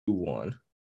One.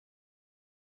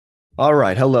 All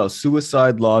right. Hello.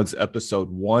 Suicide Logs, episode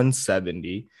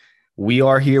 170. We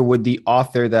are here with the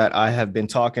author that I have been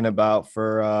talking about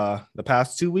for the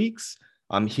past 2 weeks.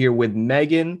 I'm here with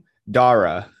Megan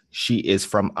Dara. She is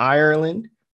from Ireland.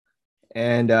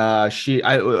 And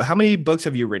how many books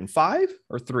have you written? 5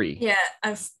 or 3? Yeah,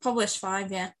 I've published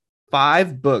 5. Yeah.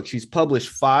 5 books. She's published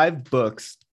 5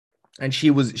 books. And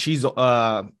she's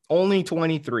only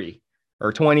 23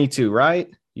 or 22,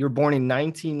 right? You were born in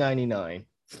 1999.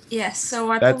 Yes.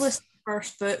 So I published the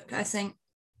first book, I think,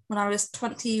 when I was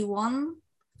 21.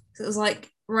 So it was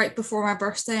like right before my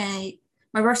birthday.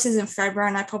 My birthday's in February,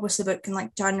 and I published the book in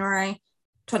like January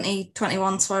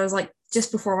 2021. So I was like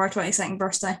just before my 22nd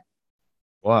birthday.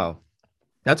 Wow.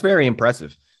 That's very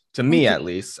impressive to me, at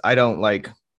least. I don't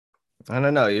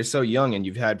know. You're so young and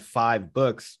you've had 5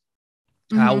 books.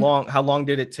 Mm-hmm. How long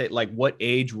did it take? Like, what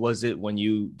age was it when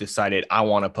you decided I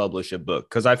want to publish a book?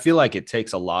 Because I feel like it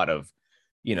takes a lot of,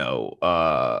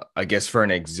 I guess for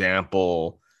an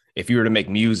example, if you were to make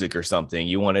music or something,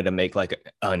 you wanted to make like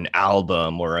an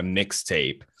album or a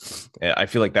mixtape. I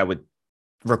feel like that would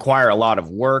require a lot of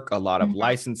work, a lot of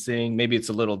licensing. Maybe it's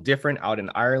a little different out in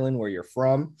Ireland where you're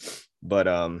from, but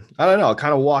I don't know.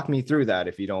 Kind of walk me through that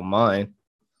if you don't mind.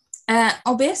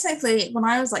 Basically, when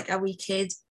I was like a wee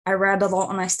kid, I read a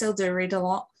lot, and I still do read a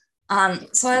lot.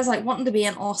 So I was like wanting to be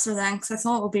an author then, because I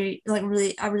thought it would be like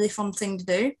really a really fun thing to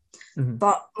do. Mm-hmm.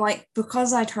 But like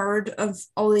because I'd heard of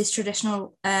all these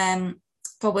traditional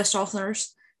published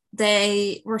authors,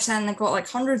 they were saying they got like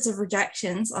hundreds of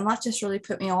rejections, and that just really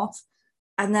put me off.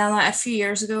 And then like a few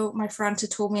years ago, my friend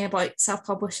had told me about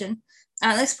self-publishing.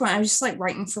 And at this point, I was just like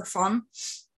writing for fun.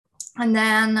 And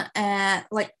then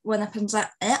like when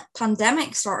the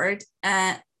pandemic started,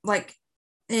 like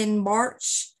in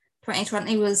March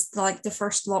 2020 was like the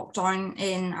first lockdown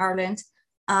in Ireland.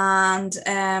 And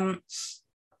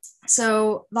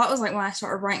so that was like when I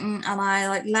started writing, and I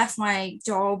like left my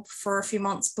job for a few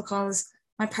months because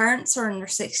my parents are in their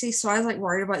 60s. So I was like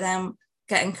worried about them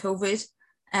getting COVID.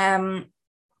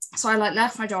 So I like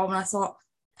left my job, and I thought,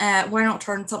 why not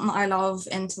turn something I love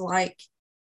into like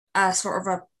a sort of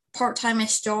a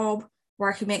part-time-ish job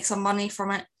where I could make some money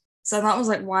from it. So that was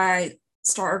like why I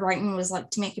started writing, was like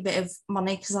to make a bit of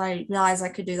money, because I realized I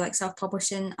could do like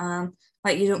self-publishing, and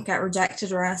like you don't get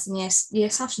rejected or anything. You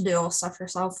just have to do all stuff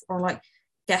yourself, or like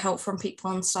get help from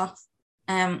people and stuff.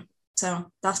 So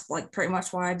that's like pretty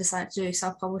much why I decided to do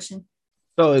self-publishing.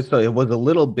 So it was a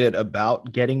little bit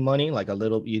about getting money, like a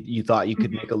little, you thought you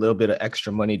could make a little bit of extra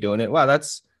money doing it. Wow,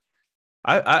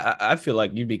 I feel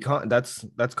like you'd be that's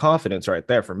confidence right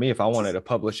there. For me, if I wanted to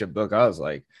publish a book, I was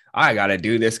like, I got to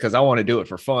do this because I want to do it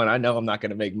for fun. I know I'm not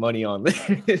going to make money on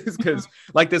this because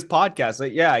like this podcast,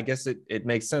 like, yeah, I guess it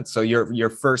makes sense. So your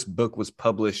first book was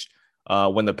published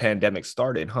when the pandemic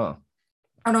started, huh?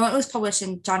 Oh no, it was published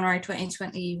in January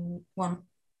 2021.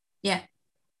 Yeah.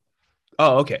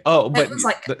 Oh, okay. Oh, but it was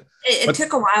like it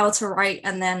took a while to write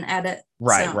and then edit.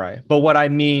 Right, right. But what I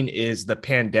mean is the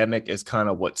pandemic is kind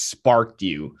of what sparked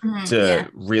you to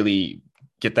really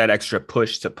get that extra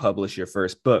push to publish your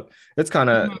first book. It's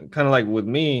kind of like with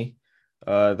me,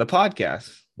 the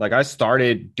podcast. Like I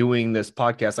started doing this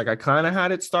podcast, like I kind of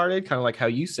had it started, kind of like how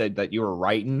you said that you were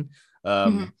writing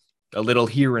a little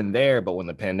here and there. But when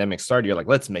the pandemic started, you're like,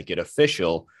 let's make it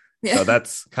official. Yeah. So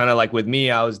that's kind of like with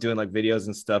me, I was doing like videos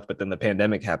and stuff, but then the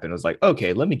pandemic happened. It was like,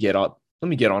 okay, let me get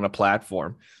on a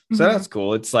platform. So that's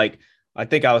cool. It's like, I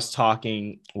think I was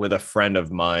talking with a friend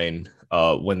of mine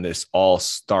when this all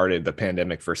started, the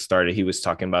pandemic first started. He was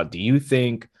talking about, do you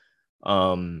think,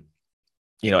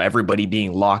 everybody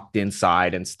being locked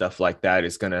inside and stuff like that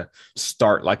is going to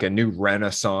start like a new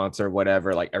renaissance or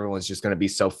whatever? Like everyone's just going to be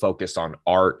so focused on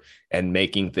art and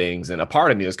making things. And a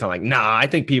part of me was kind of like, nah, I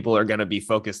think people are going to be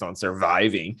focused on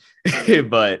surviving.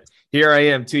 But here I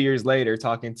am 2 years later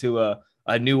talking to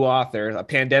a new author, a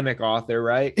pandemic author,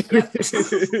 right? Yep.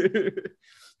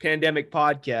 Pandemic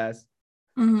podcast.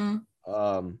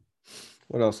 What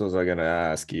else was I going to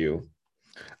ask you?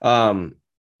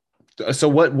 So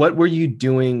what were you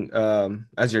doing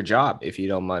as your job, if you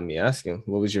don't mind me asking?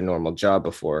 What was your normal job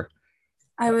before?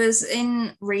 I was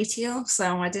in retail,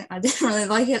 so I didn't really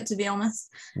like it, to be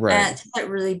honest. Right. It's like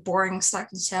really boring,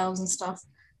 stacking shelves and stuff.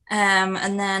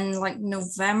 And then like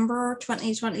November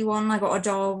 2021, I got a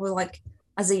job with like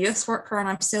as a youth worker, and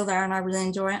I'm still there, and I really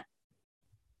enjoy it.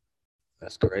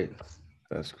 That's great.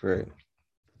 That's great.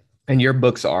 And your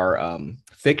books are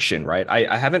fiction, right?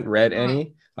 I haven't read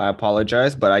any. I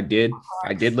apologize, but I did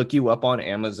look you up on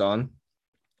Amazon.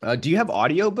 Do you have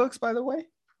audiobooks, by the way?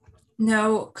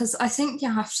 No, because I think you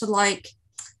have to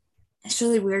it's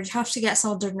really weird. You have to get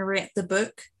someone to narrate the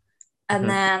book. And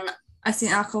then I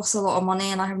think that costs a lot of money,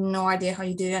 and I have no idea how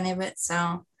you do any of it.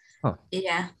 So,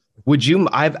 yeah. Would you?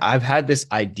 I've had this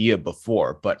idea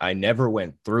before, but I never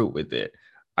went through with it.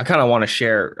 I kind of want to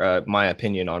share my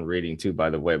opinion on reading too, by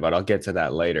the way, but I'll get to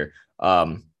that later.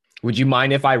 Would you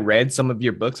mind if I read some of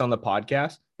your books on the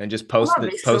podcast and just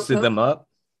posted them up?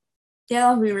 Yeah,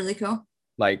 that'd be really cool.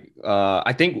 Like,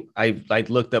 I think I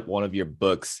looked up one of your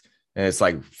books and it's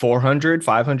like 400,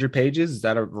 500 pages. Is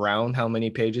that around how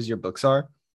many pages your books are?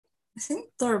 I think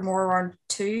they're more around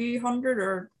 200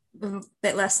 or a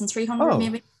bit less than 300,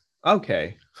 maybe.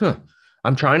 Okay.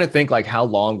 I'm trying to think like how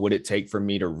long would it take for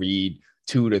me to read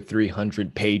 200 to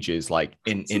 300 pages like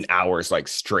in hours, like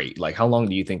straight? Like how long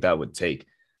do you think that would take?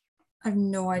 I have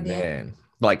no idea. Man,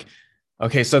 like,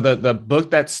 okay, so the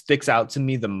book that sticks out to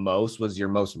me the most was your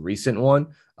most recent one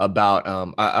about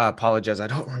I apologize, I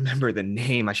don't remember the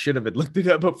name. I should have looked it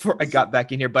up before I got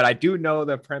back in here, but I do know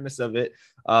the premise of it.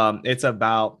 It's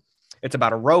about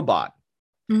a robot,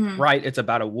 right? It's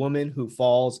about a woman who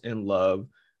falls in love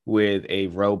with a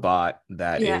robot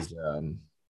that is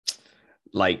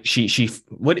like she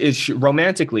what is she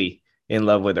romantically in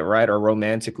love with it, right? Or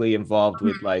romantically involved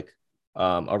with like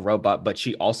a robot, but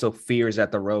she also fears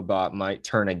that the robot might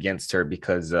turn against her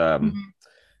because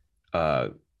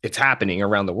it's happening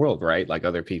around the world, right? Like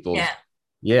other people.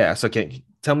 Yeah. So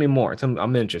tell me more.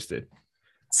 I'm interested.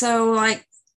 So like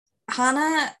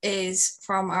Hannah is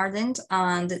from Ireland,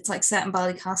 and it's like set in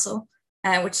Ballycastle,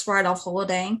 which is where I love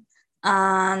holidaying.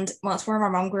 And well, it's where my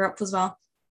mom grew up as well.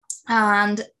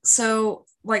 And so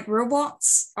like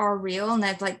robots are real, and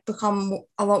they've like become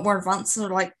a lot more advanced. They're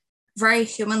like very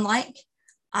human-like.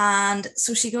 And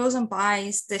so she goes and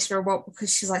buys this robot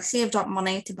because she's like saved up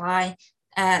money to buy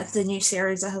the new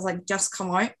series that has like just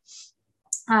come out.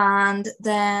 And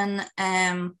then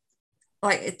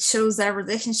like it shows their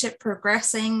relationship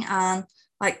progressing and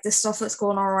like the stuff that's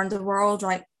going on around the world,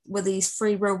 like with these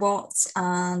free robots,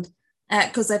 and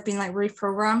because they've been like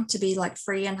reprogrammed to be like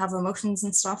free and have emotions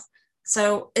and stuff.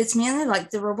 So it's mainly like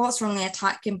the robots are only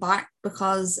attacking back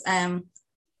because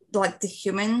like the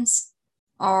humans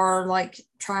are like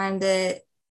trying to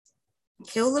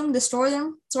kill them, destroy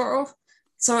them, sort of.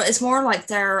 So it's more like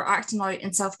they're acting out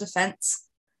in self-defense,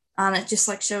 and it just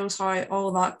like shows how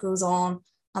all that goes on,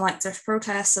 and like there's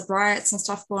protests and riots and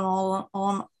stuff going on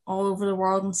all over the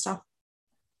world and stuff.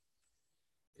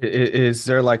 Is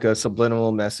there like a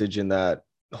subliminal message in that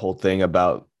whole thing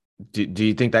about, do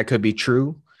you think that could be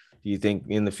true? Do you think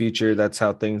in the future that's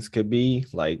how things could be?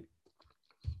 Like,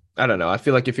 I don't know. I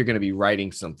feel like if you're going to be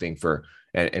writing something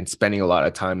and spending a lot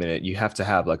of time in it, you have to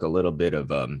have like a little bit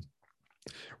of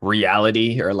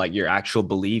reality or like your actual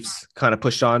beliefs kind of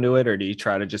pushed onto it, or do you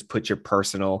try to just put your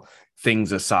personal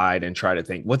things aside and try to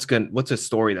think what's a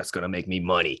story that's going to make me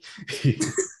money?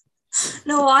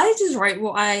 No, I just write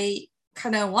what I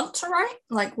kind of want to write,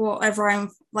 like whatever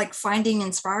I'm like finding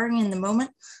inspiring in the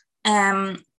moment.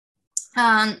 And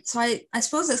so I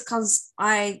suppose it's because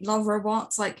I love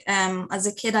robots. Like as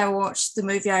a kid I watched the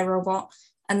movie I, Robot,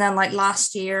 and then like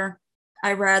last year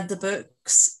I read the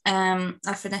books.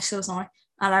 I finished those now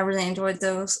and I really enjoyed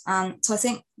those, and so I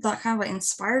think that kind of like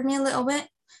inspired me a little bit.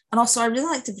 And also I really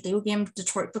liked the video game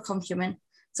Detroit Become Human,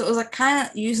 so it was like kind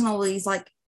of using all these like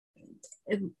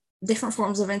different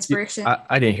forms of inspiration.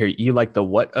 I didn't hear you. Like the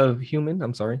what of human?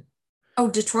 I'm sorry. Oh,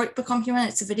 Detroit Become Human.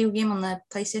 It's a video game on the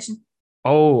PlayStation.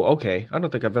 Oh, okay. I don't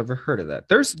think I've ever heard of that.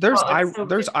 There's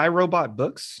iRobot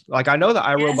books. Like I know the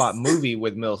iRobot movie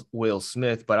with Will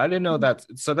Smith, but I didn't know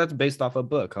that's based off a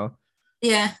book, huh?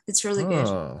 Yeah, it's really good.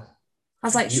 It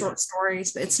has like short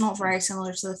stories, but it's not very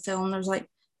similar to the film. There's like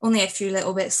only a few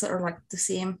little bits that are like the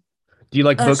same. Do you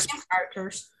like books? Same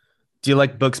characters. Do you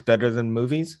like books better than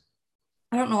movies?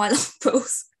 I don't know. I love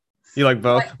both. You like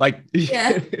both? Like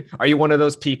yeah. Are you one of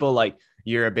those people like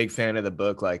you're a big fan of the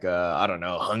book, like I don't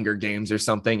know, Hunger Games or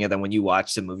something, and then when you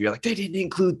watch the movie, you're like, they didn't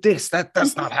include this.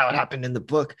 That's not how it happened in the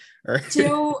book. Do you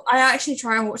know, I actually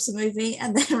try and watch the movie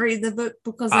and then read the book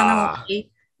because then I'll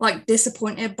be like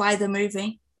disappointed by the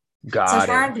movie. So I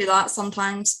try and do that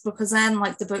sometimes because then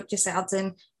like the book just adds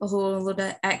in a whole load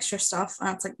of extra stuff and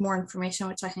it's like more information,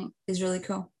 which I think is really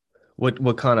cool.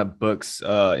 What kind of books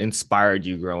inspired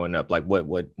you growing up? Like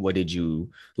what did you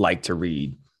like to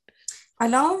read? I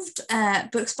loved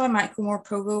books by Michael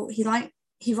Morpurgo.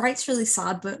 He writes really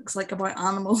sad books like about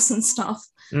animals and stuff.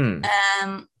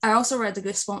 I also read the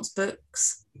Goosebumps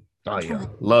books. Oh yeah,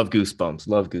 love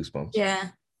Goosebumps. Yeah.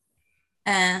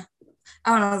 I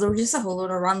don't know, there were just a whole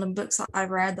load of random books that I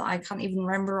read that I can't even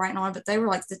remember right now, but they were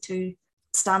like the two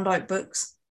standout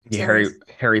books. You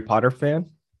Harry Potter fan?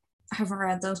 I haven't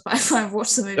read those, but I've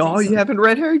watched the movie. Oh, so. You haven't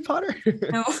read Harry Potter?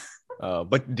 No.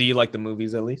 But do you like the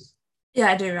movies at least? Yeah,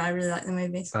 I do. I really like the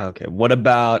movies. Okay. What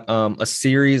about a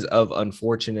series of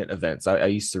unfortunate events? I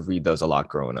used to read those a lot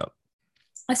growing up.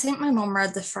 I think my mom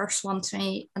read the first one to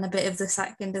me and a bit of the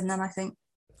second, and then I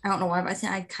don't know why, but I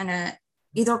think I kind of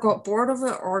either got bored of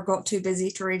it or got too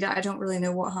busy to read it. I don't really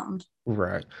know what happened.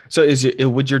 Right. So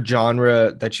would your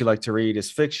genre that you like to read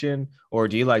is fiction, or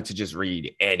do you like to just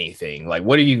read anything? Like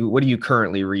what are you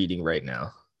currently reading right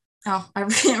now? Oh, I'm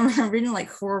reading like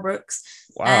 4 books.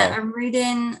 Wow. I'm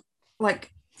reading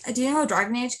like, do you know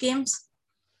Dragon Age games?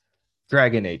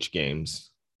 Dragon Age games.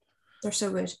 They're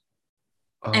so good.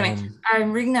 Anyway,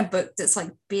 I'm reading a book that's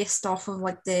like based off of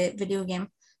like the video game.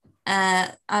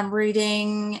 I'm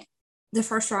reading the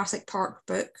first Jurassic Park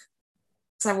book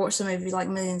because I watched the movie like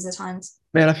millions of times.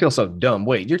 Man, I feel so dumb.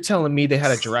 Wait, you're telling me they had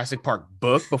a Jurassic Park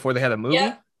book before they had a movie?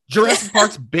 Yeah. Jurassic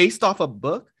Park's based off a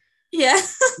book? Yeah.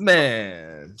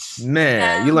 Man,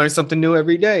 you learn something new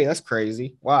every day. That's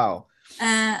crazy. Wow.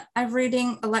 I'm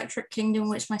reading Electric Kingdom,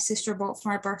 which my sister bought for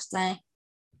my birthday.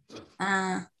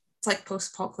 It's like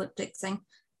post-apocalyptic thing.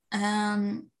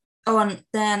 And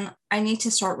then I need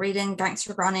to start reading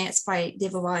Gangster Granny. It's by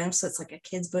David Williams, so it's like a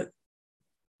kid's book.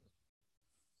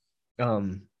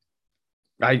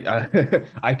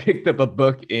 I picked up a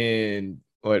book in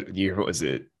what year was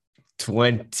it?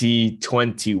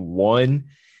 2021,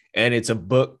 and it's a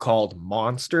book called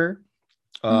Monster.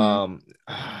 I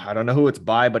don't know who it's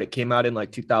by, but it came out in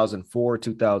like 2004,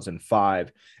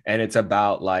 2005, and it's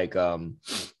about like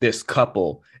this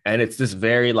couple, and it's this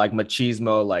very like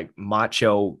machismo, like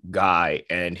macho guy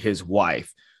and his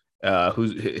wife,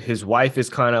 who's his wife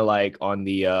is kind of like on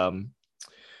the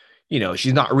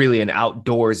she's not really an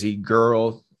outdoorsy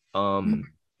girl.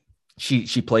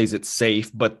 She plays it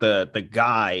safe, but the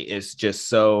guy is just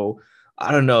so,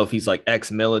 I don't know if he's like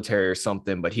ex-military or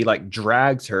something, but he like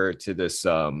drags her to this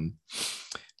how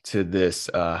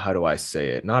do I say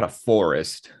it? Not a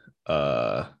forest.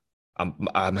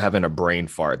 I'm having a brain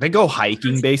fart. They go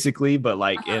hiking basically, but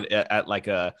like at like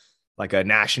a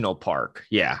national park.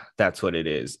 Yeah, that's what it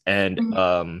is.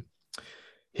 And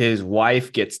his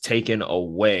wife gets taken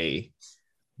away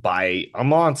by a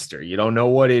monster. You don't know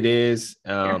what it is.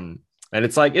 And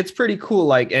it's like, it's pretty cool.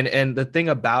 Like, and the thing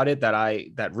about it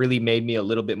that really made me a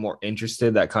little bit more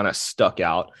interested, that kind of stuck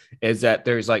out, is that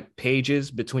there's like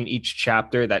pages between each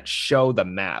chapter that show the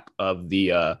map of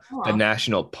the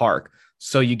national park.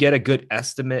 So you get a good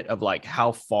estimate of like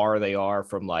how far they are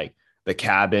from like the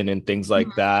cabin and things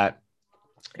like that.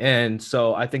 And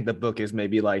so I think the book is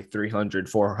maybe like 300,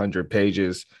 400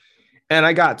 pages. And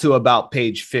I got to about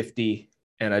page 50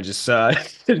 and I just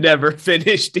never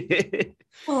finished it.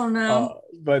 Oh no.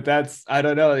 But I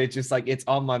don't know. It's just like, it's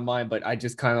on my mind, but I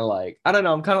just kind of like, I don't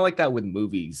know. I'm kind of like that with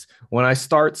movies. When I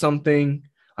start something,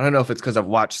 I don't know if it's because I've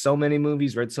watched so many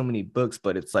movies, read so many books,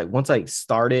 but it's like, once I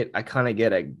start it, I kind of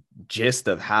get a gist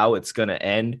of how it's going to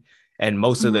end. And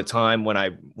most of the time when I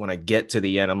get to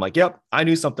the end, I'm like, yep, I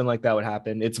knew something like that would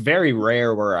happen. It's very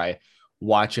rare where I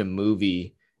watch a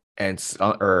movie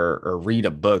or read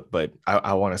a book, but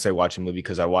I want to say watch a movie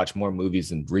because I watch more movies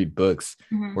than read books,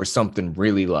 where something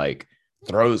really like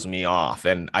throws me off.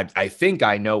 And I think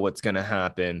I know what's going to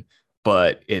happen,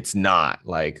 but it's not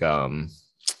like,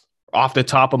 off the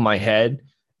top of my head,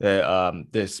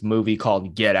 this movie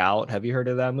called Get Out. Have you heard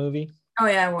of that movie? Oh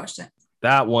yeah, I watched it.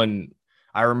 That one,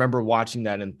 I remember watching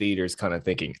that in theaters, kind of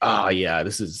thinking, oh yeah,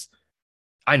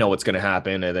 I know what's going to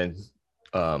happen. And then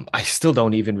I still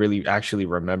don't even really actually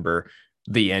remember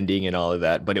the ending and all of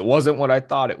that, but it wasn't what I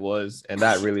thought it was. And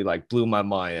that really like blew my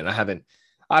mind. And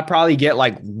I probably get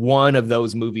like one of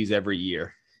those movies every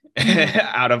year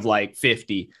out of like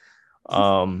 50.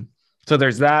 So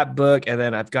there's that book. And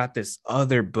then I've got this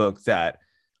other book that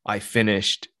I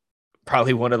finished,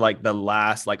 probably one of like the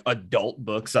last like adult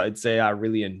books I'd say I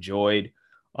really enjoyed.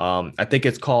 I think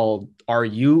it's called Are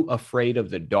You Afraid of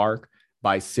the Dark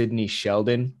by Sidney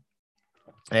Sheldon.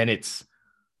 And it's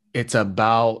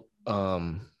about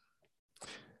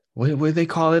what do they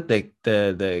call it?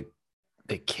 The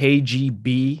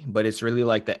KGB, but it's really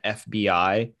like the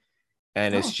FBI.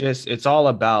 And it's all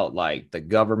about like the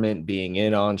government being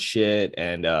in on shit.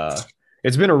 And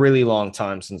it's been a really long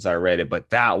time since I read it, but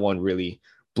that one really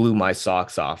blew my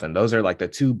socks off. And those are like the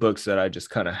two books that I just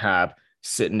kind of have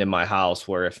sitting in my house,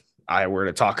 where if I were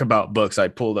to talk about books,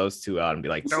 I'd pull those two out and be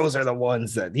like, those are the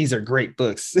ones these are great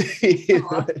books.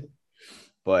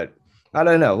 But I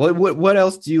don't know. What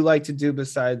else do you like to do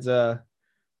besides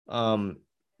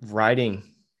writing?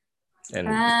 And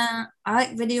I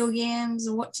like video games,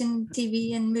 watching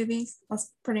TV and movies.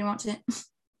 That's pretty much it.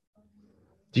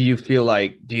 do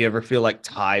you ever feel like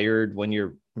tired when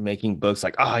you're making books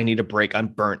like, oh, I need a break, I'm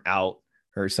burnt out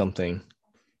or something?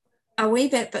 A wee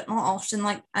bit, but not often.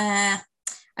 Like I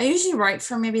usually write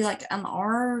for maybe like an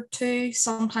hour or two,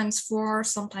 sometimes 4,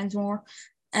 sometimes more,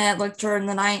 like during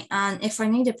the night. And if I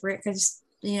need a break, I just,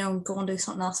 go and do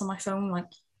something else on my phone, like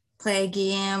play a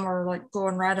game or like go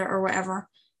on Reddit or whatever.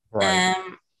 Right.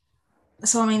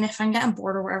 So I mean, if I'm getting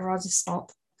bored or whatever, I'll just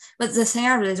stop. But the thing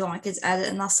I really don't like is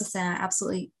editing. That's the thing I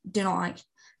absolutely do not like.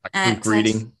 Like 'Cause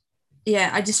proofreading.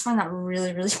 I just find that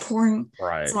really, really boring.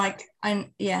 Right. So like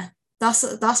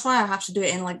that's why I have to do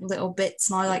it in like little bits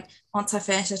now. Like once I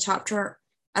finish a chapter,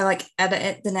 I like edit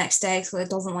it the next day so it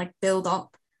doesn't like build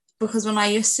up. Because when I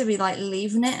used to be like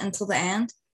leaving it until the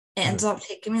end, it ended up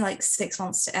taking me like 6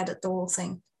 months to edit the whole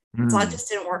thing. So it just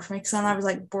didn't work for me because then I was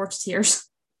like bored to tears.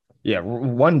 Yeah,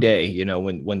 one day,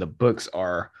 when the books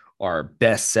are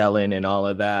best selling and all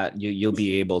of that, you'll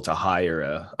be able to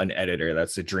hire an editor.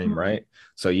 That's the dream, right?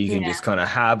 So you can just kind of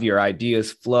have your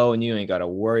ideas flow, and you ain't got to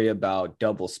worry about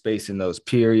double spacing those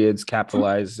periods,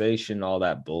 capitalization, all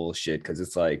that bullshit. Because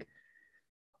it's like,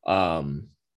 how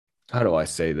do I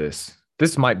say this?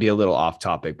 This might be a little off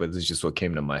topic, but this is just what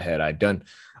came to my head.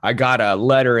 I got a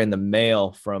letter in the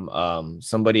mail from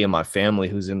somebody in my family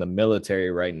who's in the military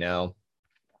right now.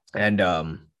 And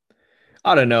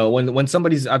I don't know, when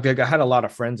somebody's, I had a lot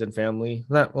of friends and family,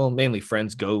 mainly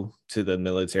friends, go to the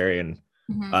military, and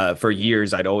for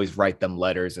years I'd always write them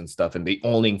letters and stuff, and the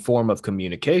only form of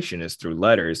communication is through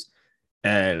letters.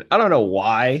 And I don't know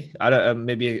why. I don't,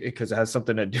 maybe because it has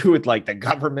something to do with like the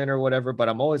government or whatever, but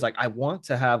I'm always like, I want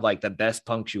to have like the best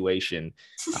punctuation.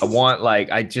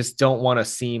 I just don't want to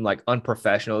seem like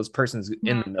unprofessional. This person's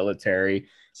in the military.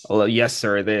 Well, yes,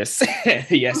 sir, this,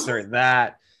 yes, sir,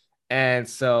 that. And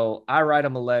so I write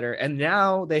them a letter, and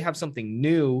now they have something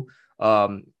new.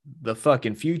 The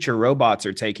fucking future robots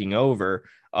are taking over.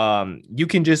 You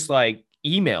can just like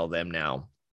email them now.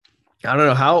 I don't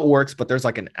know how it works, but there's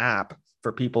like an app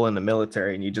for people in the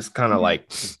military, and you just kind of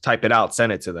like type it out,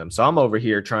 send it to them. So I'm over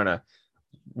here trying to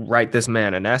write this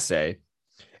man an essay,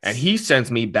 and he sends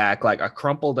me back like a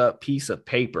crumpled up piece of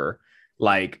paper.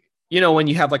 Like, when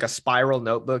you have like a spiral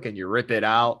notebook and you rip it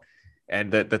out,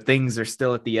 and the things are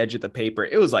still at the edge of the paper.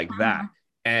 It was like that.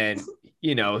 And,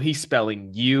 he's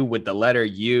spelling you with the letter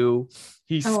U.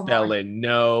 He's spelling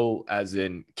no as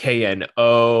in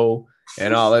KNO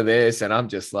and all of this. And I'm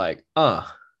just like,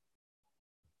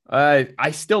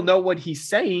 I still know what he's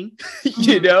saying,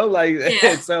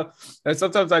 So and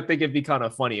sometimes I think it'd be kind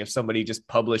of funny if somebody just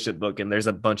published a book and there's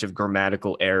a bunch of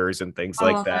grammatical errors and things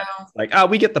like that. No. Like,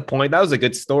 we get the point. That was a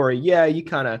good story. Yeah, you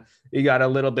got a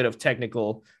little bit of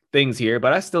technical things here,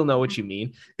 but I still know what you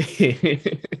mean. I think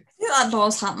that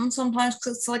does happen sometimes,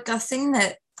 because it's like a thing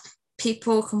that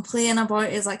people complain about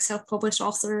is like self-published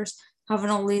authors having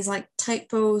all these like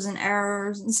typos and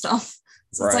errors and stuff.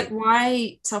 So It's like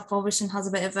why self-publishing has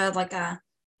a bit of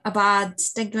a bad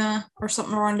stigma or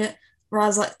something around it,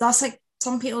 whereas like that's like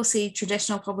some people see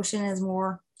traditional publishing as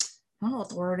more, I don't know what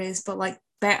the word is, but like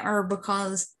better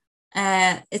because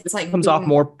it's like comes off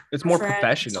more, it's more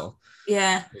professional.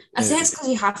 Yeah, I think it's because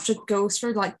you have to go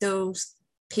through like those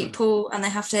people, and they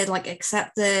have to like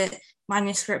accept the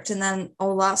manuscript and then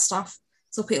all that stuff.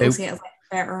 So people see it as like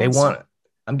better. They want. Stuff.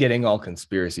 I'm getting all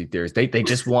conspiracy theories. They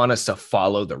just want us to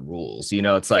follow the rules.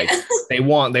 It's like they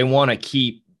want to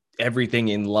keep everything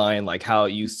in line like how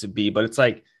it used to be. But it's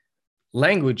like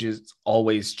languages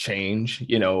always change.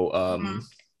 There's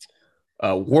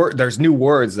new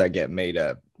words that get made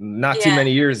up. Not too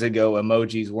many years ago,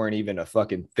 emojis weren't even a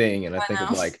fucking thing. And I think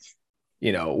of like,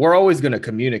 we're always going to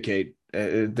communicate.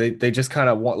 They just kind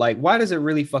of want, like, why does it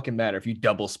really fucking matter if you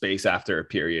double space after a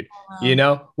period? We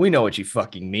know what you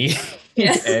fucking mean.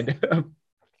 And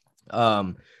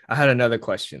I had another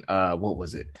question. What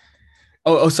was it?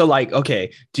 So like,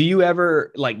 okay, do you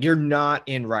ever, like, you're not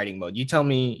in writing mode? You tell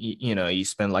me, you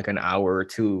spend like an hour or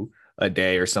two a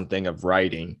day or something of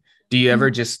writing. Do you ever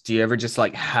just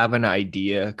like have an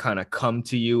idea kind of come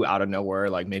to you out of nowhere?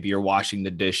 Like maybe you're washing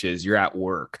the dishes, you're at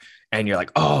work, and you're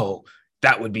like, oh,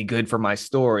 that would be good for my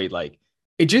story. Like,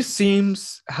 it just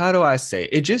seems, how do I say?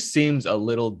 It just seems a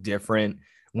little different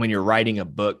when you're writing a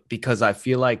book, because I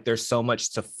feel like there's so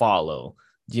much to follow.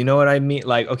 Do you know what I mean?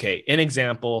 Like, okay, an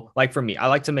example, like for me, I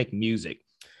like to make music.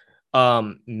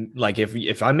 Like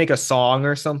if I make a song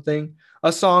or something,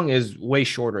 a song is way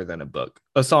shorter than a book.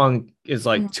 A song is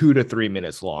like 2 to 3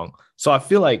 minutes long. So I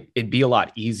feel like it'd be a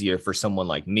lot easier for someone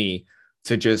like me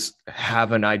to just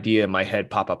have an idea in my head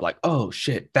pop up like, oh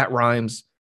shit, that rhymes.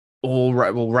 We'll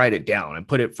write it down and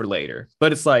put it for later.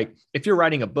 But it's like, if you're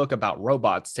writing a book about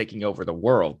robots taking over the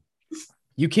world,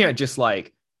 you can't just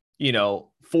like,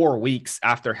 4 weeks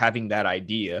after having that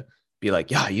idea, be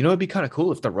like, yeah, it'd be kind of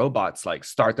cool if the robots like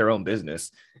start their own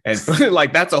business, and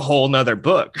like that's a whole nother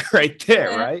book right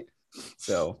there, right?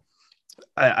 So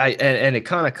and it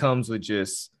kind of comes with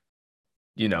just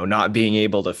not being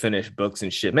able to finish books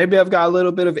and shit. Maybe I've got a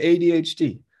little bit of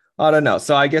ADHD. I don't know.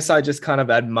 So I guess I just kind of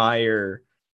admire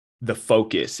the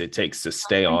focus it takes to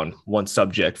stay on one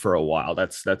subject for a while.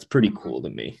 That's pretty cool to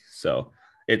me. So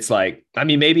it's like, I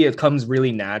mean, maybe it comes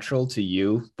really natural to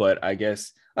you, but I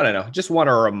guess, I don't know, just want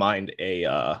to remind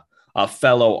a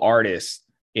fellow artist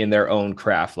in their own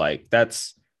craft. Like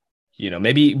that's,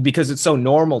 maybe because it's so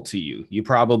normal to you, you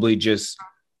probably just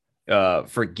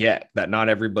forget that not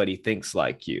everybody thinks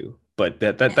like you, but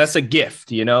that's a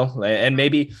gift, and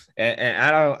maybe,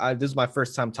 and this is my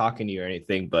first time talking to you or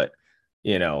anything, but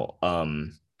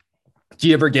do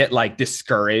you ever get like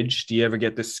discouraged? Do you ever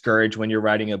get discouraged when you're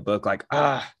writing a book? Like,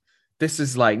 this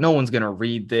is like, no one's going to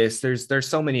read this. There's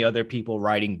so many other people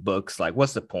writing books. Like,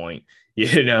 what's the point?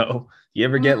 You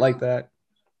ever get like that?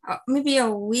 Maybe a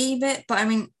wee bit, but I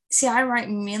mean, see, I write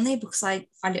mainly because I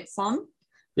find it fun.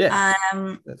 Yeah,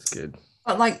 that's good.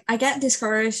 But like, I get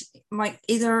discouraged, like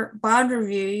either bad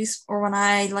reviews or when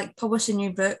I like publish a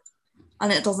new book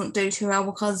and it doesn't do too well,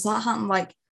 because that happened.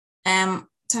 Like, to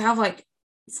have like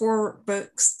 4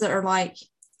 books that are like,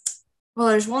 well,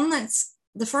 there's one that's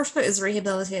the first book is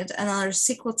Rehabilitated, and then there's a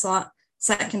sequel to that,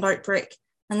 Second Outbreak,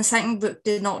 and the second book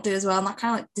did not do as well, and that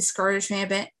kind of like discouraged me a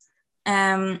bit.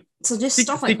 So just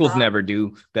stuff like sequels that. never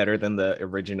do better than the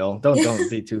original. Don't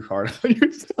be too hard on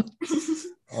yourself.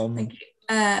 Thank you.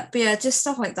 But yeah, just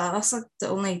stuff like that. That's like the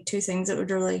only 2 things that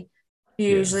would really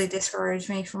usually discourage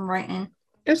me from writing.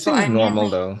 It seems normal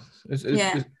though.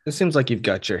 It seems like you've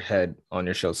got your head on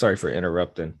your shoulder. Sorry for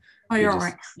interrupting. Oh, you're all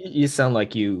right. You sound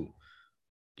like you're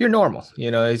normal.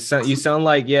 You sound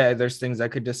like, yeah, there's things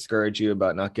that could discourage you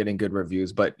about not getting good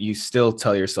reviews, but you still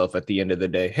tell yourself at the end of the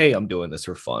day, hey, I'm doing this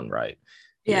for fun, right?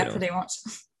 Yeah, pretty much.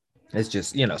 It's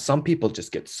just, some people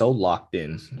just get so locked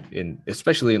in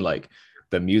especially in like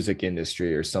the music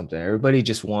industry or something. Everybody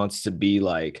just wants to be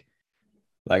like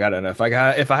I don't know, if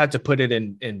I had to put it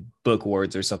in book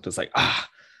words or something, it's like,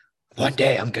 one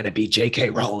day I'm gonna be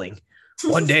J.K. Rowling.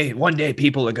 One day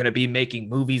people are gonna be making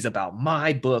movies about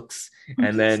my books,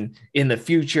 and then in the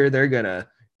future they're gonna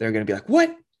be like,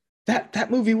 what? That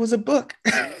movie was a book.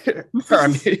 I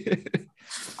mean,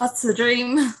 that's the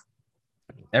dream.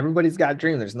 Everybody's got a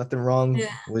dream. There's nothing wrong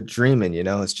with dreaming,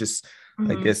 It's just,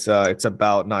 I guess it's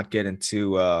about not getting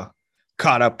too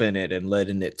caught up in it and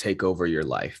letting it take over your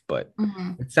life. But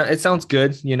it sounds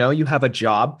good. You have a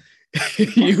job.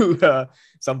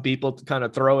 Some people kind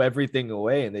of throw everything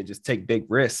away and they just take big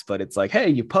risks. But it's like, hey,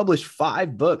 you published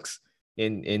 5 books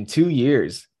in 2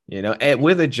 years, and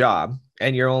with a job,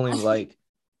 and you're only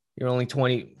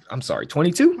 20. I'm sorry,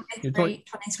 22? 23,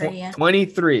 yeah.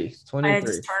 23. I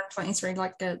just turned 23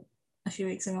 like a few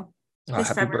weeks ago. Oh,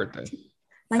 happy birthday.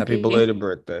 Happy belated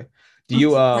birthday. Do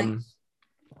you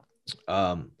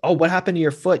what happened to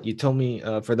your foot? You told me,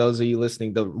 for those of you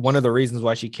listening, one of the reasons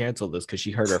why she canceled this because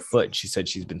she hurt her foot. She said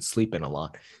she's been sleeping a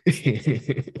lot.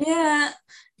 Yeah.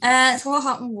 So what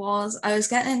happened was I was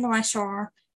getting into my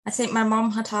shower. I think my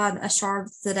mom had a shower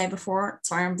the day before.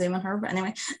 Sorry, I'm blaming her, but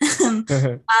anyway. And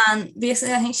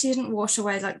basically, I think she didn't wash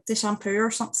away like the shampoo or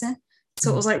something,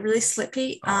 so it was like really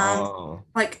slippy. And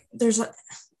like there's like,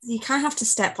 you kind of have to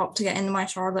step up to get into my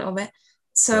shower a little bit.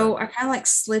 So I kind of like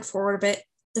slid forward a bit.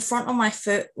 The front of my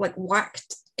foot like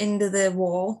whacked into the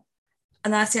wall,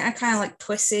 and then I think I kind of like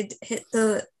twisted, hit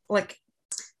the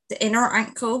inner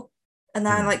ankle. And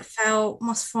then I like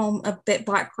must fall a bit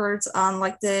backwards, and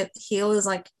like the heel is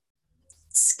like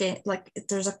skin, like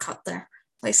there's a cut there,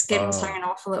 like skin was hanging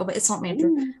off a little bit. It's not major.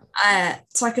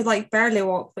 So I could like barely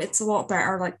walk, but it's a lot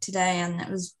better like today, and it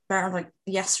was better like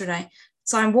yesterday.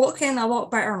 So I'm walking a lot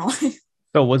better now.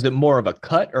 So was it more of a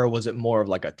cut, or was it more of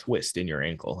like a twist in your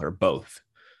ankle, or both?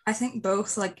 I think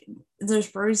both. Like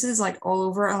there's bruises like all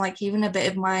over, and like even a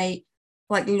bit of my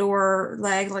like lower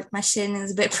leg, like my shin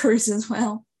is a bit bruised as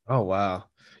well. Oh, wow.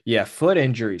 Yeah, foot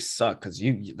injuries suck because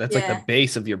that's like the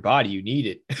base of your body. You need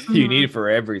it. You need it for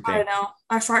everything. I know.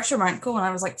 I fractured my ankle when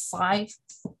I was like 5.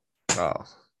 Oh.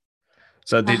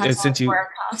 So since you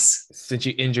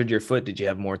injured your foot, did you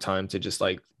have more time to just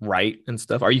like write and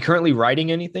stuff? Are you currently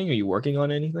writing anything? Are you working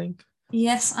on anything?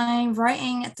 Yes, I'm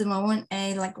writing at the moment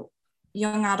a like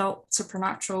young adult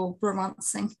supernatural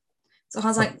romance thing. So it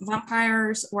has like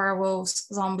vampires, werewolves,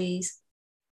 zombies,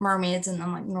 mermaids, and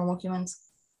then like normal humans.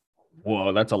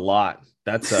 Whoa, that's a lot.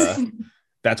 That's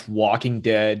that's Walking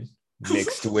Dead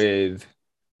mixed with,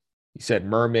 you said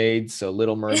mermaids, so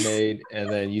Little Mermaid, and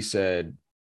then you said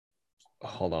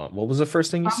hold on. What was the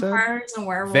first thing you said? Vampires and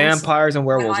werewolves. Vampires and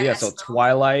werewolves. Twilight, Yeah, so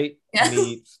Twilight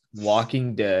meets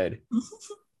Walking Dead.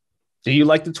 Do you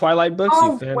like the Twilight books?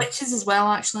 Oh, witches as well,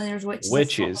 actually. There's witches.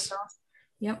 Witches.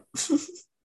 Yep.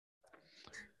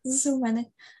 There's so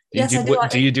many.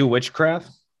 Do you do witchcraft?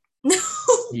 No.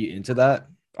 Are you into that?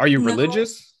 Are you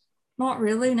religious? Not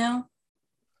really, no.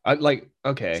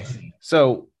 Okay.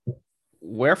 So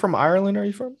where from Ireland are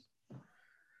you from?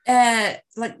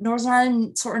 Like Northern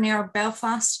Ireland, sort of near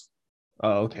Belfast.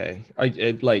 Oh, okay.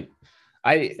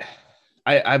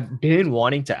 I've been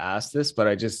wanting to ask this, but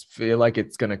I just feel like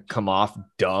it's gonna come off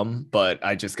dumb. But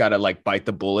I just gotta like bite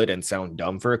the bullet and sound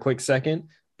dumb for a quick second.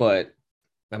 But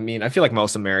I mean, I feel like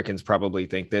most Americans probably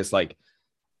think this. Like,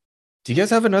 do you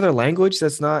guys have another language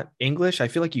that's not English? I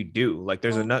feel like you do. Like,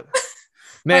 there's another.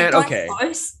 Man, like okay.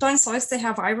 Down south they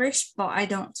have Irish, but I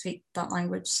don't speak that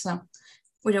language, so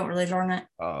we don't really learn it.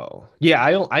 Oh, yeah.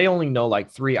 I only know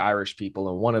like 3 Irish people,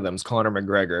 and one of them's Conor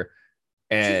McGregor,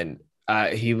 and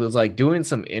he was like doing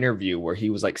some interview where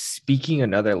he was like speaking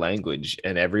another language,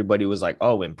 and everybody was like,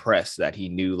 "Oh, impressed that he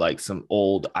knew like some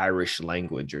old Irish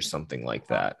language or something like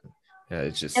that." Yeah,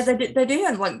 it's just they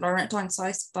do like learn it down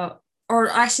south, or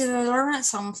actually they learn it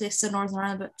some places in Northern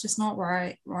Ireland, but just not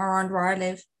around where I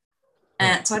live.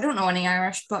 So I don't know any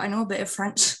Irish, but I know a bit of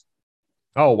French.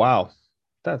 Oh wow,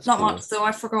 that's not cool. much though.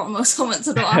 I've forgotten most of it,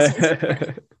 so don't ask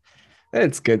me.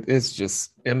 It's good. It's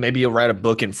just maybe you'll write a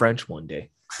book in French one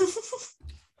day.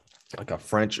 Like a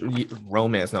French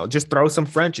romance novel. Just throw some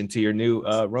French into your new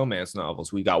romance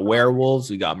novels. We got werewolves,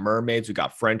 we got mermaids, we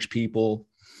got French people.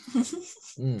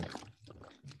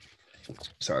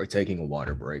 Sorry, taking a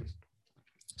water break.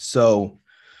 So,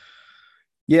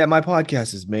 yeah, my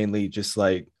podcast is mainly just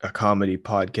like a comedy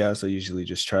podcast. I usually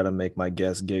just try to make my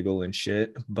guests giggle and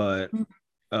shit, but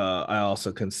I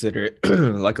also consider it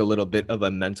like a little bit of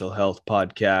a mental health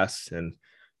podcast. And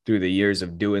through the years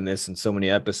of doing this and so many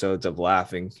episodes of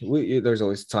laughing, there's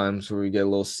always times where we get a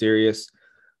little serious.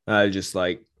 Just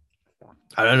like,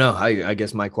 I don't know. I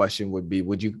guess my question would be,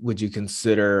 would you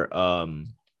consider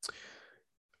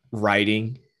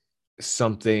writing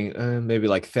something maybe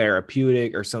like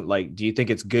therapeutic or something? Like, do you think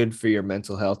it's good for your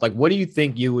mental health? Like, what do you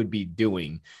think you would be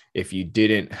doing if you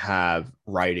didn't have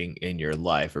writing in your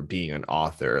life or being an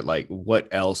author? Like, what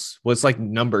else? What's like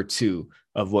number 2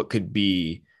 of what could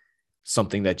be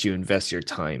something that you invest your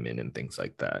time in and things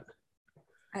like that?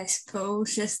 I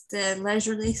suppose just the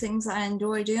leisurely things that I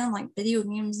enjoy doing, like video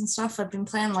games and stuff. I've been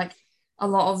playing like a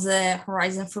lot of the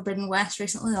Horizon Forbidden West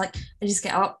recently. Like, I just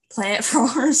get up, play it for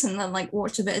hours, and then like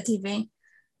watch a bit of TV.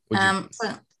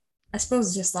 So I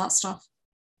suppose just that stuff.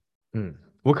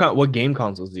 What game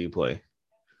consoles do you play?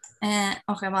 Okay,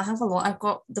 well, I have a lot. I've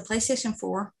got the PlayStation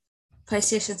 4,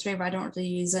 PlayStation 3, but I don't really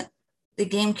use it. The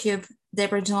GameCube,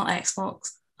 the original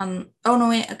Xbox,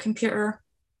 a computer,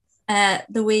 the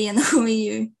Wii and the Wii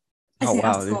U. Oh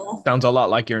wow, it sounds a lot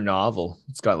like your novel.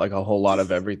 It's got like a whole lot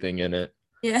of everything in it.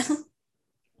 Yeah.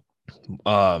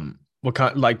 What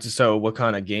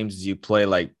kind of games do you play?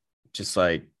 Like, just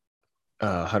like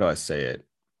how do I say it?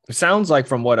 It sounds like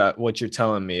from what you're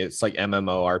telling me, it's like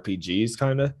MMORPGs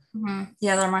kind of.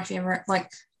 Yeah, they're my favorite.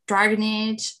 Like Dragon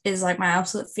Age is like my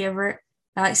absolute favorite.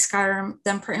 I like Skyrim.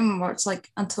 Then pretty much like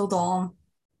Until Dawn,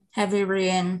 Heavy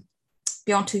Rain,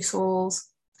 Beyond Two Souls.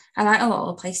 I like a lot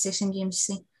of the PlayStation games.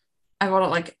 You see, I got it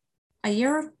like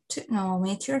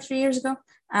maybe 2 or 3 years ago.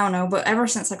 I don't know, but ever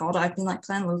since I got it, I've been like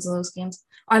playing loads of those games.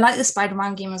 I like the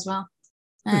Spider-Man game as well.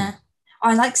 I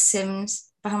like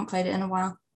Sims, but I haven't played it in a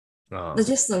while. There's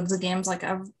just loads of games, like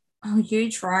a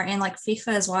huge variety, and like FIFA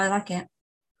as well. I like it.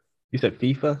 You said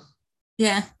FIFA?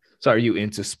 Yeah. So are you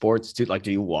into sports too? Like,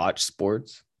 do you watch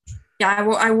sports?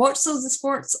 Yeah, I watch loads of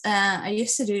sports. I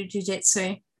used to do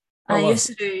jiu-jitsu. I used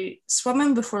to do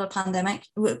swimming before the pandemic.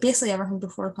 Basically everything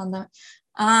before the pandemic.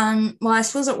 Well, I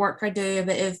suppose at work I do a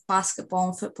bit of basketball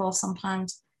and football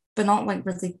sometimes, but not like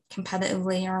really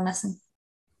competitively or anything.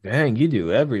 Dang, you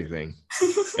do everything.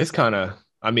 It's kind of,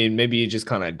 I mean, maybe you just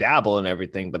kind of dabble in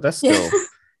everything, but that's still,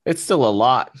 it's still a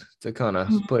lot to kind of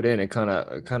put in. It kind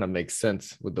of makes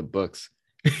sense with the books.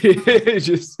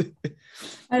 Just,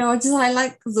 I know, I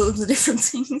like loads of different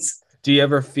things. Do you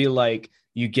ever feel like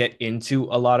you get into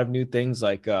a lot of new things?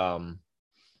 Like, I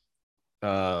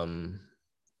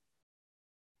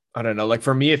don't know. Like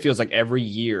for me, it feels like every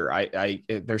year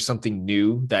there's something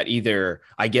new that either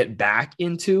I get back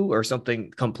into or something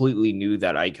completely new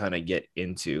that I kind of get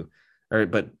into.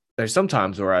 But there's some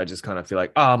times where I just kind of feel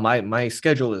like, oh, my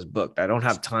schedule is booked. I don't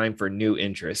have time for new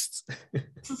interests.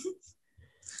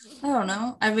 I don't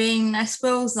know. I mean, I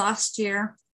suppose last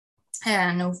year,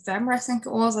 November, I think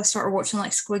it was, I started watching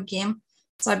like Squid Game.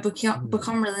 So I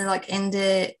become really like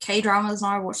into K-dramas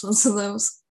now. I watch lots of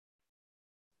those.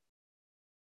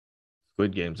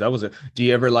 Squid Games. That was a. Do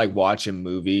you ever like watch a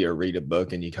movie or read a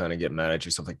book and you kind of get mad at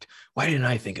yourself, like, why didn't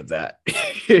I think of that?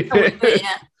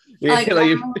 Yeah. Yeah, Like,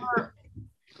 like,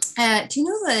 do you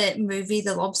know the movie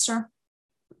The Lobster?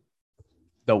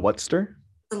 the whatster?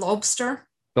 The Lobster.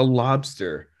 The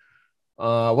Lobster.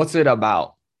 What's it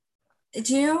about?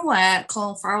 Do you know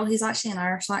Colin Farrell? He's actually an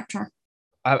Irish actor.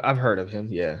 I've heard of him.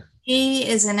 Yeah. He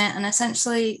is in it, and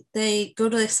essentially they go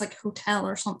to this like hotel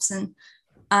or something,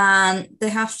 and they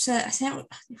have to. I think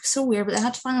it was so weird, but they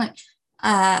had to find like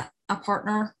a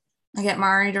partner and get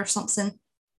married or something.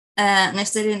 And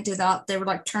if they didn't do that, they were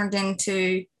like turned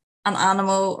into an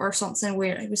animal or something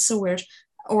weird. It was so weird.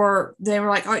 Or they were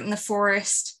like out in the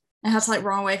forest and had to like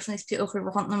run away from these people who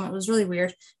were hunting them. It was really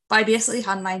weird. But I basically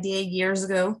had an idea years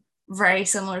ago, very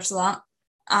similar to that.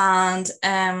 And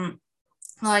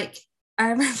like I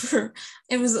remember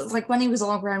it was like when he was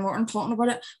on Graham Norton talking about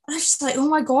it, and I was just like, oh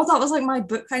my god, that was like my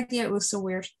book idea. It was so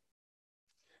weird.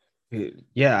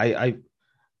 Yeah,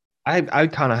 I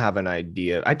kind of have an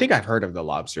idea. I think I've heard of The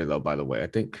Lobster though, by the way. I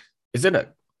think, is it an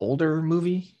older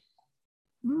movie?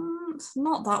 It's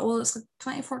not that old. It's like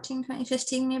 2014,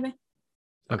 2015, maybe.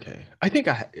 Okay. I think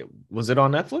was it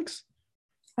on Netflix?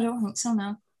 I don't think so,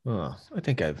 no. Oh, I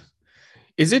think I've.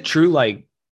 Is it true like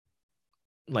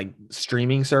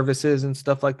streaming services and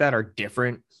stuff like that are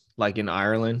different like in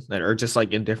Ireland or just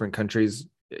like in different countries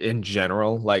in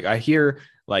general? Like I hear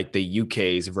like the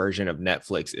UK's version of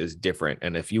Netflix is different,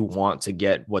 and if you want to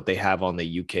get what they have on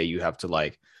the UK, you have to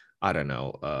like, I don't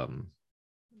know,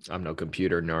 I'm no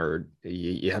computer nerd.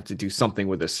 You have to do something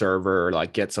with a server or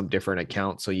like get some different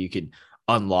account so you could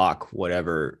unlock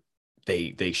whatever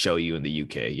they show you in the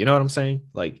UK. You know what I'm saying?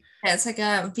 Like, yeah, it's like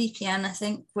a VPN, I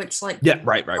think, which like yeah,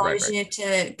 right. allows you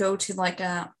to go to like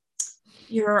I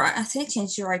think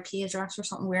change your IP address or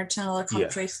something weird to another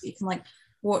country, so you can like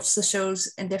watch the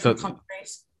shows in different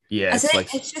countries. Yeah, I think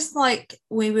like, it's just like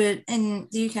we would in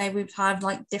the UK we'd have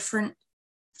like different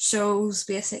shows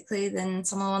basically than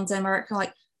some of the ones in America.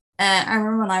 Like I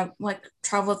remember when I like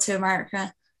traveled to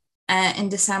America in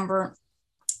December,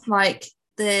 like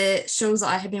the shows that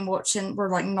I had been watching were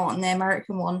like not in the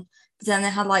American one, but then they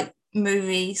had like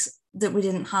movies that we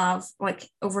didn't have like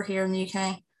over here in the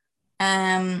UK.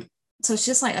 So it's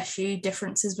just like a few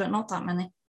differences, but not that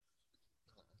many.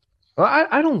 Well,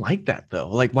 I don't like that though.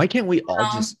 Like, why can't we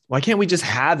just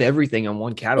have everything on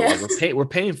one catalog? Yeah. We're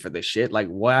paying for this shit. Like,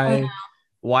 why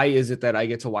is it that I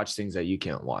get to watch things that you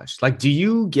can't watch? Like, do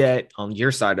you get on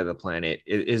your side of the planet?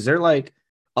 Is there like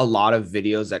a lot of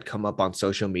videos that come up on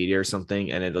social media or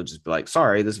something, and it'll just be like,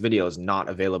 sorry, this video is not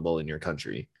available in your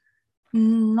country?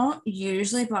 Not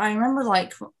usually, but I remember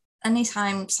like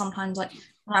anytime, sometimes like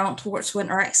when I want to watch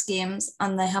Winter X Games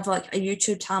and they have like a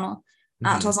YouTube channel,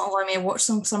 and it doesn't allow me to watch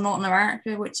them because I'm not in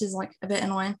America, which is like a bit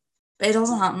annoying. But it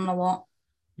doesn't happen a lot.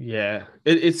 Yeah,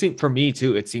 it seems for me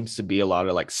too. It seems to be a lot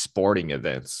of like sporting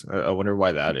events. I wonder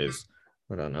why that is.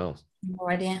 I don't know. No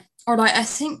idea. Or like I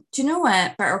think, do you know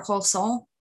what Better Call Saul?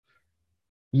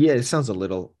 Yeah, it sounds a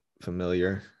little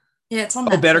familiar. Yeah, it's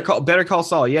on. Oh, Better Call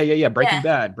Saul. Yeah. Breaking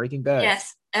Bad.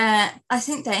 Yes. I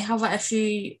think they have like a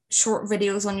few short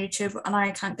videos on YouTube, and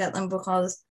I can't get them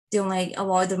because they only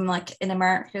allow them like in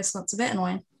America, so it's a bit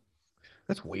annoying.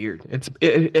 That's weird.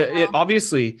 It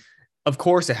obviously, of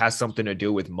course, it has something to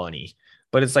do with money,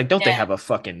 but it's like, don't they have a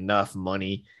fucking enough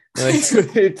money? Like,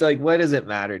 it's like, what does it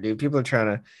matter, dude? People are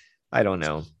trying to. I don't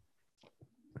know.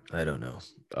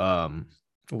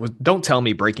 Don't tell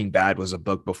me Breaking Bad was a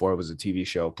book before it was a TV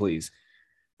show, please.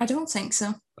 I don't think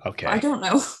so. Okay. I don't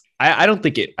know. I don't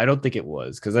think it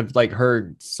was, because I've like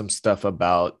heard some stuff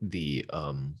about the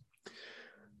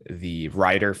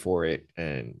writer for it,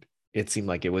 and it seemed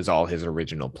like it was all his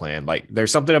original plan. Like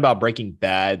there's something about Breaking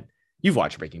Bad. You've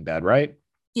watched Breaking Bad, right?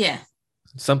 Yeah.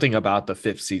 Something about the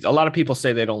 5th season. A lot of people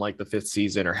say they don't like the 5th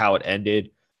season or how it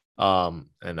ended.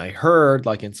 And I heard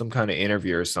like in some kind of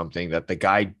interview or something that the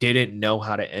guy didn't know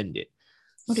how to end it.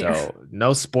 So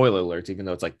no spoiler alerts, even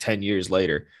though it's like 10 years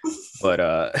later. But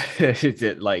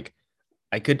it like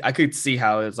I could see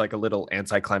how it's like a little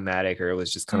anticlimactic, or it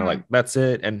was just kind of like, that's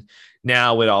it. And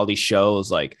now with all these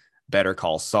shows like Better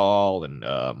Call Saul and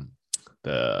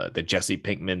the Jesse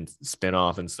Pinkman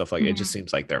spinoff and stuff like it just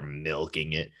seems like they're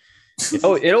milking it.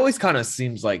 It always kind of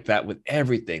seems like that with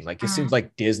everything. Like it seems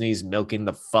like Disney's milking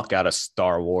the fuck out of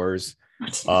Star Wars.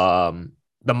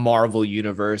 The Marvel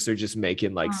universe, they're just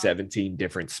making like 17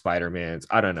 different Spider-Mans.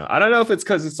 I don't know if it's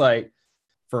because it's like,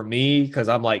 for me, because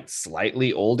I'm like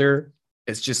slightly older,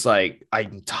 it's just like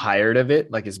I'm tired of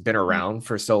it. Like it's been around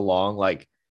for so long. Like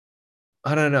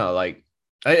I don't know. Like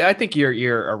I think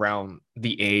you're around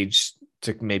the age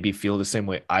to maybe feel the same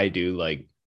way I do, like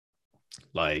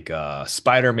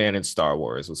Spider-Man and Star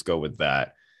Wars. Let's go with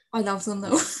that. I love them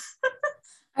though.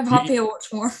 I'm happy to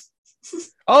watch more.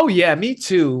 Oh yeah, me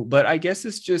too. But I guess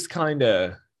it's just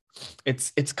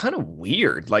it's kind of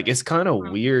weird. Like it's kind of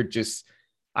weird. Just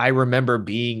I remember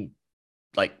being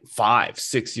like 5,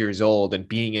 6 years old and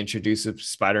being introduced to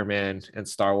Spider-Man and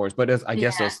Star Wars. But I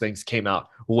guess those things came out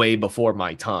way before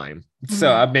my time.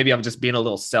 So maybe I'm just being a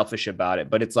little selfish about it.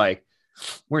 But it's like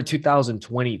we're in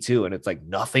 2022 and it's like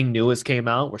nothing new has came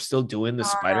out. We're still doing the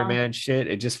Spider-Man shit.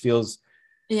 It just feels,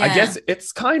 I guess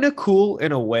it's kind of cool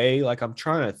in a way. Like I'm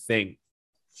trying to think.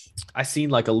 I seen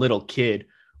like a little kid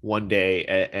one day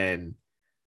and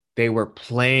they were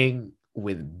playing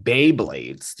with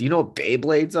Beyblades. Do you know what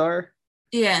Beyblades are?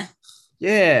 Yeah.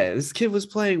 Yeah, this kid was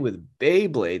playing with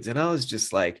Beyblades, and I was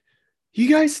just like, you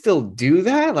guys still do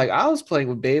that? Like, I was playing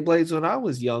with Beyblades when I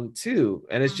was young too.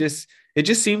 And it just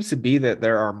seems to be that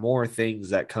there are more things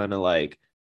that kind of like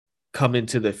come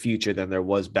into the future than there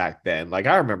was back then. Like,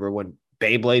 I remember when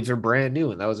Beyblades were brand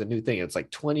new and that was a new thing. It's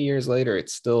like 20 years later,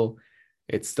 it's still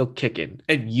kicking.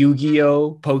 And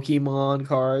Yu-Gi-Oh, Pokemon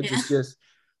cards,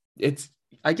 it's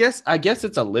I guess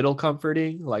it's a little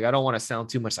comforting. Like I don't want to sound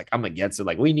too much like I'm against it.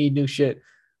 Like we need new shit,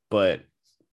 but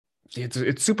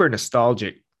it's super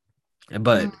nostalgic.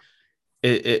 But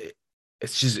it's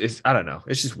I don't know.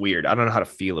 It's just weird. I don't know how to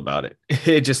feel about it.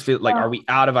 It just feels like, are we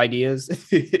out of ideas?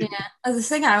 Yeah. The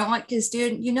thing I don't like is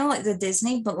doing, like the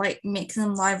Disney, but like making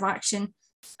them live action.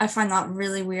 I find that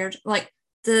really weird. Like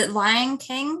the Lion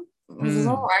King was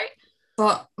all right,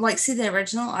 but like see the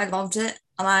original, I loved it.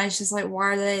 And I was just like, why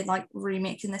are they like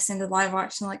remaking this into live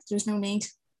action? Like, there's no need.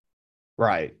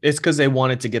 Right. It's because they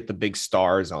wanted to get the big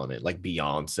stars on it, like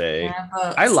Beyonce.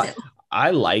 Yeah,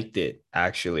 I liked it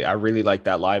actually. I really like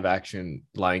that live action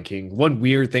Lion King. One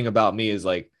weird thing about me is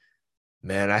like,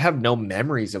 man, I have no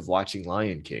memories of watching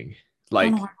Lion King.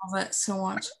 Like, I love it so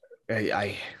much.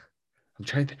 I'm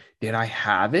trying to. Did I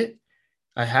have it?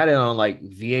 I had it on like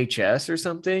VHS or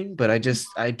something, but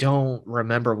I don't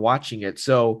remember watching it.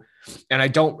 So, and I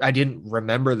didn't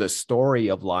remember the story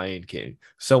of Lion King.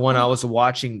 So when I was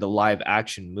watching the live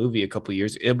action movie a couple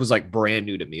years, it was like brand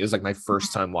new to me. It was like my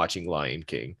first time watching Lion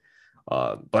King.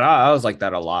 But I was like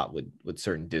that a lot with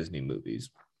certain Disney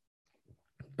movies.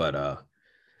 But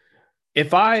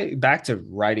if I back to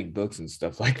writing books and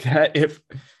stuff like that,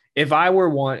 if I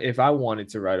wanted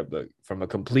to write a book from a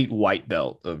complete white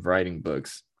belt of writing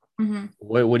books,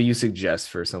 what do you suggest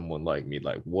for someone like me?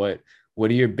 Like what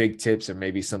are your big tips, or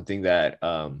maybe something that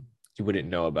you wouldn't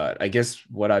know about? I guess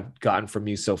what I've gotten from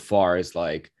you so far is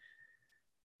like,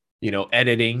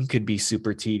 editing could be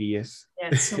super tedious.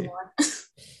 Yeah, somewhat.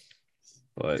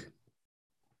 But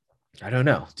I don't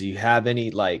know. Do you have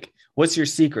any like what's your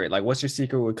secret? Like what's your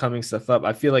secret with coming stuff up?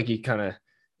 I feel like you kind of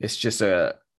it's just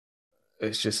a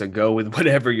go with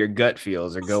whatever your gut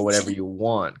feels or go whatever you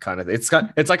want kind of. It's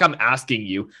like I'm asking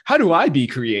you, how do I be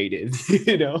creative,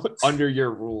 under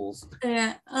your rules?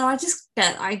 Yeah, I just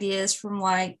get ideas from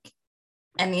like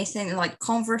anything, like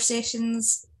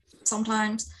conversations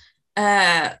sometimes,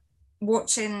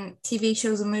 watching TV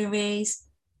shows and movies,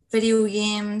 video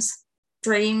games,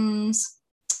 dreams,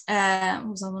 what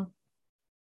was that one?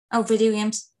 Oh, video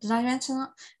games. Did I mention that?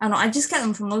 I don't know. I just get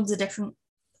them from loads of different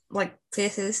like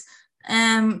places.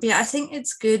 But yeah, I think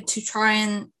it's good to try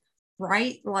and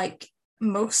write like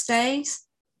most days.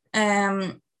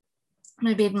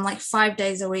 Maybe even like 5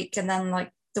 days a week and then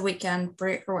like the weekend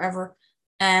break or whatever.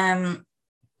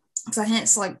 Because I think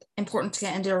it's like important to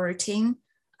get into a routine.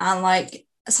 And like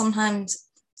sometimes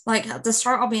like at the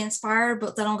start I'll be inspired,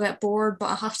 but then I'll get bored, but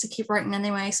I have to keep writing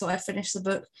anyway, so I finish the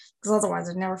book, because otherwise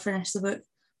I'd never finish the book,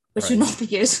 which would not be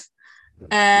good.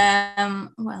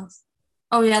 What else?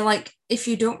 Oh yeah, like if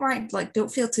you don't write, like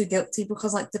don't feel too guilty,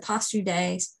 because like the past few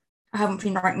days I haven't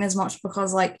been writing as much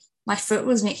because like my foot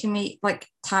was making me like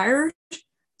tired,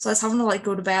 so I was having to like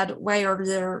go to bed way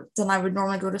earlier than I would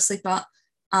normally go to sleep at,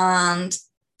 and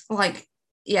like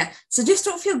yeah, so just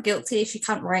don't feel guilty if you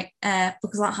can't write,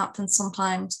 because that happens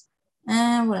sometimes.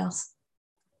 What else?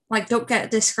 Like don't get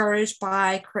discouraged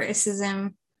by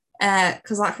criticism,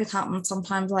 because that could happen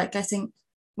sometimes. Like I think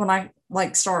when I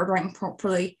like started writing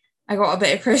properly, I got a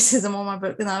bit of criticism on my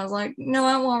book and I was like, no,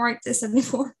 I don't want to write this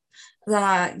anymore. Then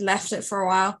I left it for a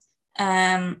while.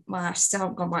 Well, I still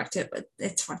haven't gone back to it, but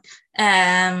it's fine.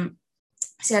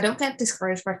 See, I don't get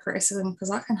discouraged by criticism because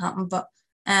that can happen, but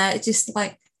it's just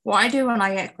like what I do when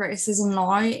I get criticism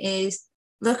now is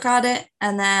look at it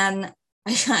and then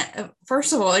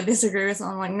first of all, I disagree with them.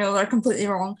 I'm like, no, they're completely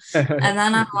wrong. And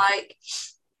then I'm like,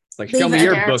 like, show me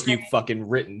your book you fucking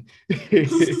written.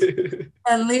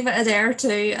 And leave it a day or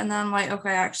two, and then I'm like,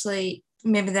 okay, actually,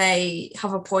 maybe they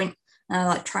have a point, and I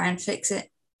like try and fix it.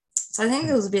 So I think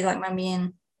those would be like my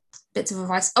main bits of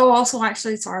advice. Oh, also,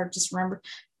 actually, sorry, I just remembered.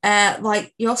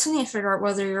 Like you also need to figure out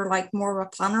whether you're like more of a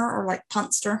planner or like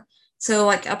pantser. So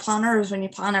like a planner is when you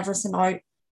plan everything out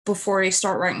before you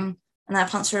start writing, and that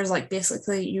pantser is like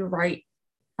basically you write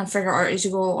and figure out as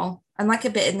you go along. I'm like a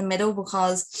bit in the middle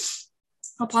because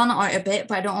I'll plan it out a bit,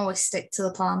 but I don't always stick to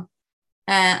the plan.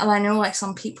 And I know like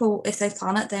some people, if they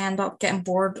plan it, they end up getting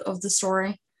bored of the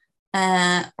story.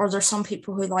 Or there's some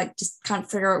people who like just can't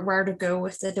figure out where to go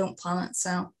if they don't plan it.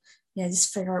 So yeah,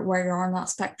 just figure out where you are on that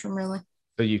spectrum, really.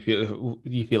 So you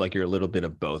feel like you're a little bit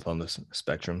of both on this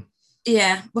spectrum?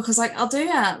 Yeah, because like I'll do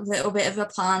a little bit of a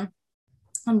plan,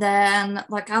 and then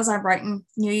like as I'm writing,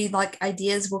 new like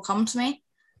ideas will come to me.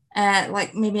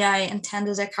 Like maybe I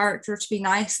intended a character to be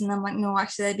nice, and then like no,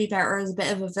 actually they'd be better as a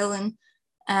bit of a villain.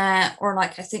 Or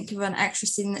like I think of an extra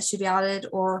scene that should be added,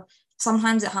 or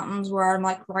sometimes it happens where I'm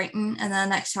like writing and then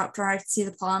the next chapter I see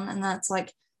the plan and then it's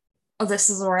like, oh, this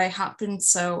is already happened,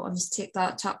 so I'll just take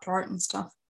that chapter out and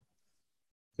stuff.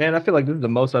 Man, I feel like this is the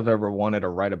most I've ever wanted to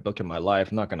write a book in my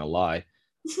life. I'm not gonna lie.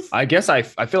 I guess I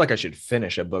feel like I should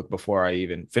finish a book before I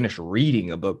even finish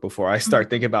reading a book before I start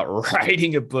thinking about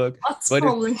writing a book. That's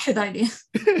probably a good idea.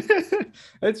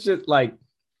 It's just like,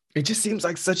 it just seems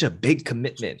like such a big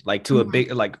commitment, like to a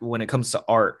big, like when it comes to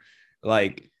art,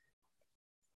 like,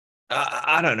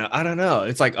 I don't know.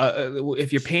 It's like,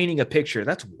 if you're painting a picture,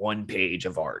 that's one page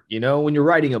of art, you know, when you're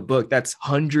writing a book, that's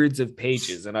hundreds of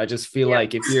pages. And I just feel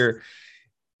like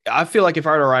I feel like if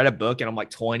I were to write a book and I'm like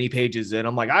 20 pages in,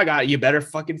 I'm like, you better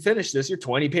fucking finish this. You're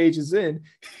 20 pages in.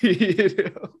 You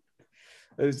know?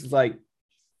 It's just like,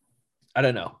 I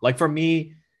don't know. Like for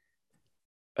me,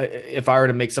 if I were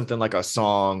to make something like a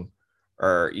song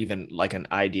or even like an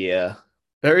idea,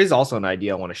 there is also an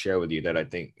idea I want to share with you that I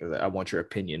think that I want your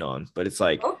opinion on, but it's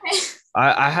like, okay.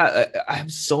 I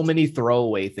have so many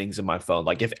throwaway things in my phone.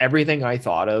 Like if everything I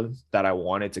thought of that I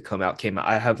wanted to come out came out,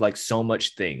 I have like so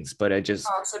much things, but I just,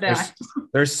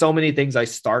 there's so many things I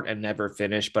start and never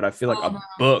finish, but I feel like a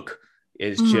book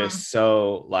is just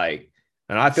so like,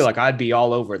 and I feel like I'd be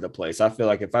all over the place. I feel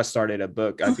like if I started a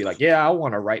book, I'd be like, yeah, I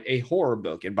want to write a horror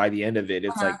book. And by the end of it,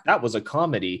 it's like, that was a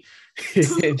comedy.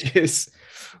 It just,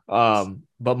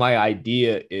 but my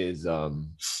idea is,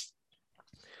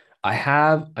 I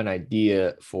have an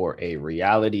idea for a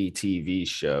reality TV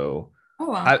show. Oh,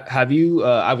 wow. Have you,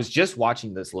 I was just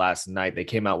watching this last night. They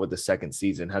came out with the second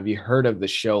season. Have you heard of the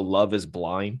show Love is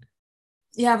Blind?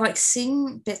 Yeah, I've like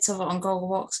seen bits of it on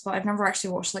Gogglebox, but I've never actually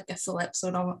watched like a full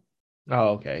episode of it. Oh,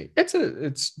 okay.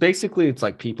 It's basically, it's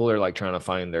like people are like trying to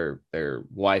find their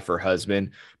wife or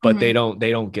husband, but they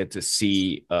don't get to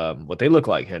see what they look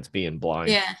like, hence being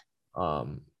blind. Yeah.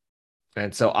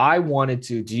 And so I wanted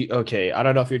to okay, I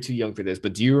don't know if you're too young for this,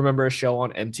 but do you remember a show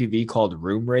on MTV called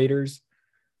Room Raiders?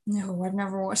 No, I've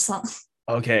never watched that.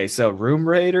 Okay, so Room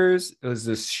Raiders, it was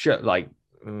this show, like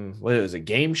what it was, a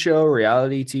game show,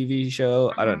 reality TV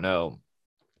show, I don't know,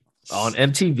 on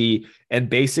MTV, and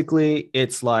basically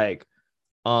it's like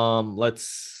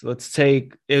let's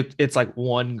take it, it's like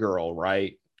one girl,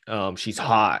 right? She's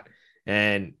hot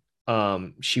and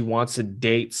she wants to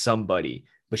date somebody,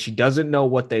 but she doesn't know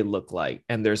what they look like.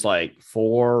 And there's like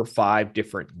 4 or 5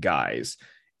 different guys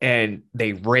and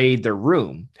they raid their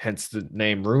room, hence the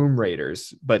name Room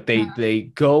Raiders. But they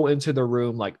go into the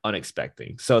room like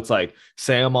unexpected. So it's like,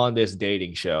 say I'm on this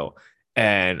dating show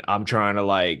and I'm trying to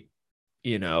like,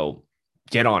 you know,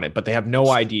 get on it, but they have no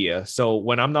idea. So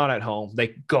when I'm not at home,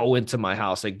 they go into my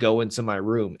house, they go into my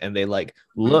room and they like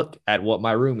look at what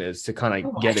my room is to kind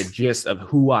of get a gist of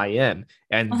who I am.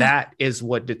 And that is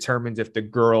what determines if the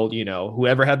girl, you know,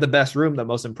 whoever had the best room, the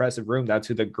most impressive room, that's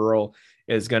who the girl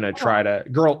is going to try to,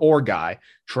 girl or guy,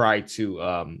 try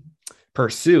to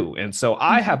pursue. And so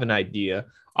I have an idea.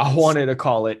 I wanted to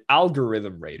call it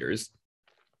Algorithm Raiders.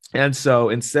 And so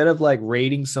instead of like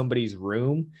raiding somebody's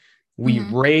room, we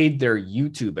raid their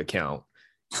YouTube account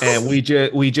and we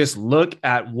just look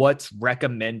at what's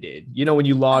recommended. You know, when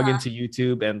you log into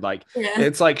YouTube and like,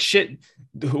 it's like shit.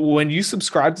 When you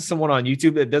subscribe to someone on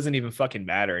YouTube, it doesn't even fucking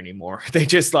matter anymore. They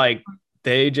just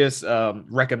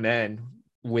recommend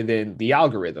within the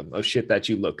algorithm of shit that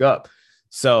you look up.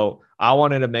 So I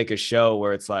wanted to make a show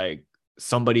where it's like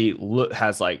somebody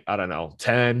has like, I don't know,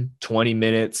 10, 20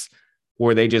 minutes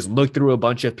where they just look through a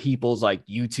bunch of people's like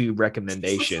YouTube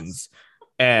recommendations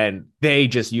and they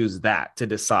just use that to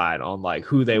decide on like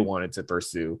who they wanted to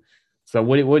pursue. So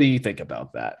what do you think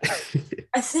about that?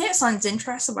 I think it sounds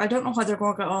interesting, but I don't know how they're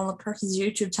going to get on the person's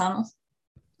YouTube channel.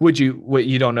 What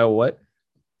you don't know what?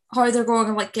 How they're going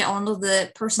to like get onto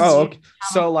the person's Oh, YouTube okay. channel.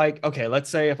 So like, okay, let's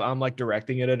say if I'm like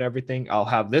directing it and everything, I'll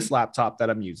have this laptop that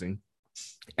I'm using,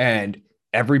 and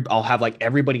I'll have like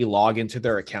everybody log into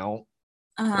their account,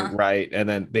 right? And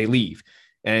then they leave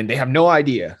and they have no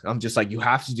idea. I'm just like, you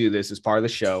have to do this as part of the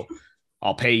show.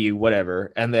 I'll pay you,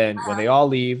 whatever. And then when they all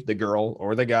leave, the girl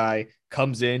or the guy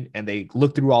comes in and they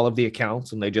look through all of the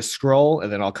accounts and they just scroll.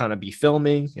 And then I'll kind of be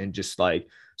filming and just like,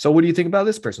 so what do you think about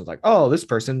this person? It's like, oh, this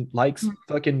person likes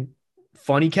fucking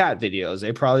funny cat videos.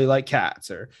 They probably like cats.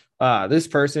 Or this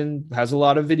person has a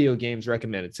lot of video games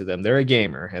recommended to them. They're a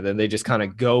gamer. And then they just kind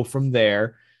of go from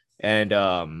there. And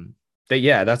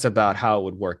yeah, that's about how it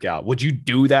would work out. Would you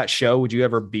do that show? Would you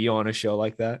ever be on a show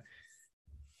like that?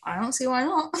 I don't see why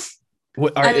not.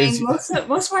 What I mean, most of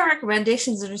my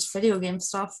recommendations are just video game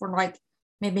stuff or like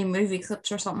maybe movie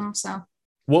clips or something. So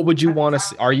what would you want to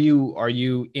see? Are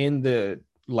you in the,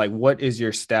 like, what is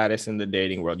your status in the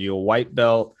dating world? Are you a white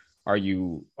belt? Are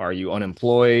you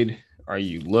unemployed? Are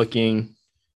you looking?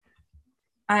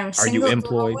 I'm single. Are you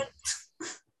employed?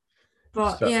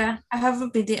 But so, yeah, I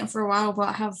haven't been dating for a while, but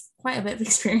I have quite a bit of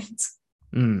experience.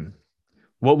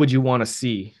 What would you want to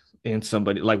see in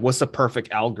somebody? Like, what's the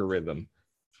perfect algorithm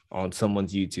on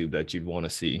someone's YouTube that you'd want to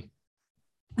see?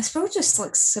 I suppose just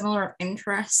like similar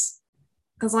interests.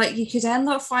 Because like you could end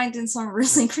up finding some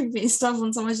really creepy stuff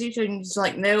on someone's YouTube and you're just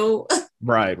like, no.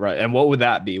 Right. And what would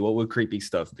that be? What would creepy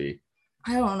stuff be?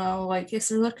 I don't know. Like if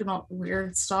they're looking up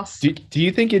weird stuff. Do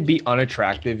you think it'd be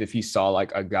unattractive if you saw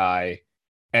like a guy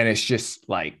and it's just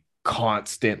like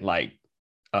constant like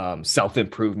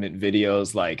self-improvement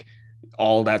videos, like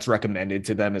all that's recommended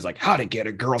to them is like how to get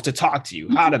a girl to talk to you,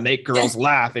 how to make girls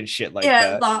laugh and shit like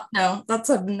that? No,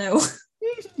 that's a no.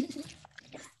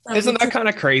 Isn't that kind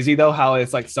of crazy though, how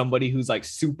it's like somebody who's like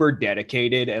super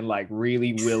dedicated and like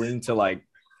really willing to like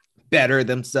better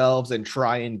themselves and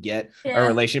try and get a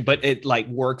relation, but it like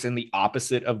works in the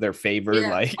opposite of their favor.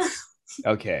 Like,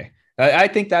 okay. I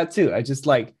think that too. I just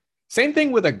like, same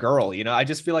thing with a girl, you know, I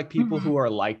just feel like people who are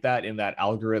like that in that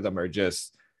algorithm are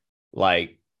just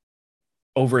like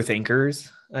overthinkers,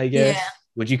 I guess. Yeah.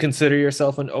 Would you consider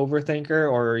yourself an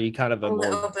overthinker, or are you kind of a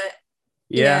little bit?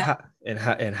 Yeah. And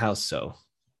how so?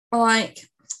 Like,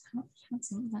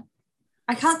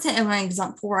 I can't think of an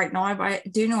example right now, but I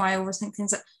do know I overthink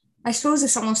things. I suppose if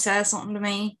someone says something to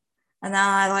me and then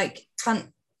I like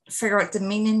can't figure out the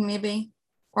meaning, maybe,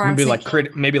 or maybe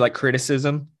like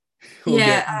criticism will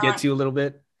get you a little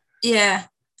bit. Yeah,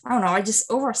 I don't know. I just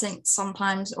overthink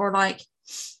sometimes, or like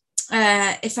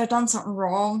if I've done something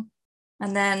wrong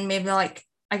and then maybe like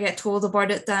I get told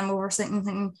about it, then I'm overthinking,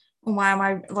 thinking, oh, why am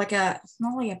I like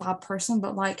not like a bad person,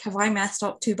 but like, have I messed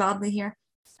up too badly here?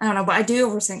 I don't know, but I do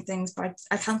overthink things, but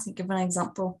I can't think of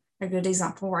a good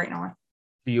example right now.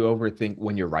 Do you overthink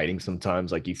when you're writing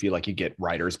sometimes? Like you feel like you get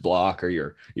writer's block, or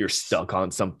you're stuck on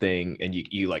something and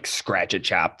you like scratch a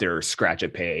chapter or scratch a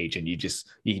page and you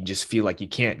just feel like you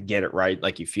can't get it right.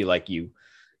 Like you feel like you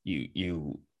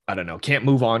I don't know, can't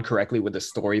move on correctly with a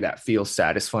story that feels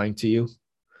satisfying to you.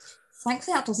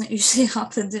 Thankfully, that doesn't usually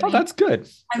happen to me. Oh, that's good.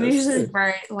 I'm usually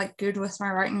very like good with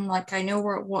my writing. Like I know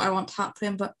what I want to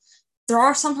happen, but there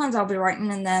are sometimes I'll be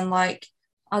writing and then like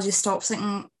I'll just stop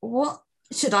thinking, what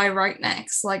should I write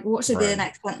next? Like what should be the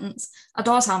next sentence? It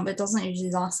does happen, but it doesn't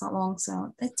usually last that long,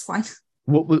 so it's fine.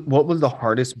 What was the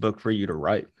hardest book for you to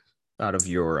write out of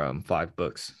your 5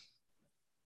 books?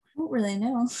 I don't really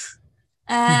know.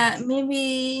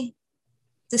 Maybe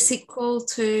the sequel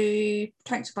to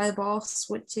Protected by the Boss,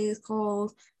 which is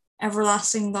called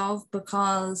Everlasting Love,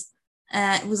 because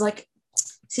it was like,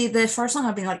 see, the first one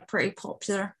had been like pretty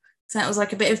popular, so it was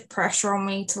like a bit of pressure on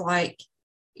me to like,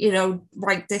 you know,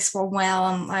 write this one well,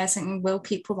 and I was thinking, will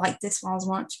people like this one as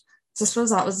much? So I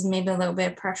suppose that was maybe a little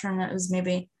bit of pressure, and it was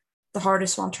maybe the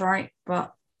hardest one to write,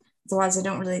 but otherwise I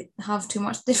don't really have too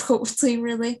much difficulty,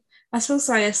 really. I suppose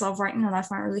I just love writing and I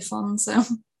find it really fun, so.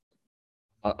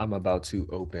 I'm about to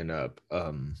open up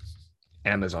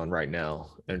Amazon right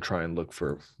now and try and look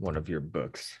for one of your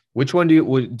books. Which one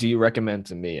do you recommend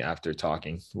to me after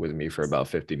talking with me for about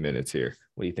 50 minutes here?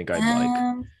 What do you think I'd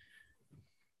like?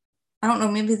 I don't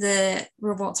know, maybe The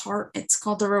Robot's Heart. It's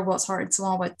called The Robot's Heart. It's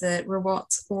all about the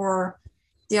robots. Or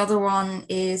the other one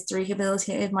is The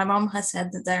Rehabilitated. My mom has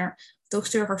said that those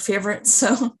two are her favorites,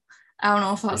 so I don't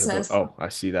know if that says. Oh, I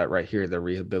see that right here. The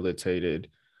Rehabilitated.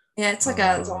 Yeah, it's like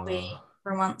a zombie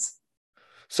romance.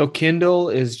 So Kindle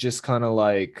is just kind of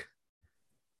like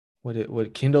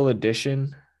what Kindle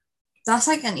edition? That's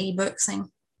like an ebook thing.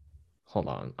 Hold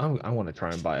on, I want to try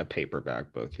and buy a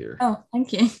paperback book here. Oh,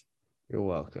 thank you. You're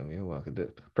welcome. You're welcome.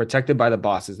 Protected by the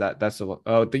Boss, that's the one.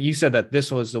 Oh, you said that this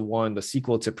was the one, the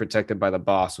sequel to Protected by the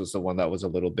Boss was the one that was a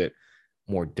little bit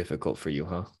more difficult for you,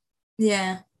 huh?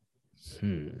 Yeah.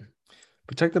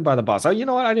 Protected by the Boss. Oh, you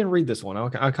know what? I didn't read this one.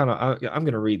 I'm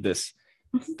gonna read this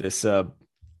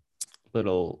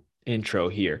little intro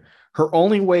here. Her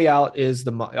only way out is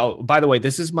by the way,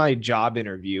 this is my job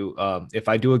interview. If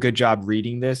I do a good job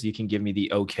reading this, you can give me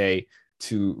the okay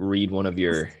to read one of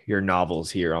your novels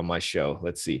here on my show.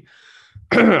 Let's see.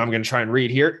 I'm going to try and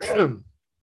read here.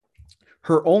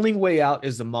 Her only way out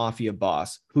is the mafia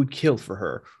boss who'd kill for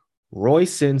her.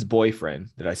 Roisin's boyfriend.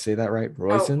 Did I say that right?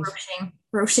 Roisin's?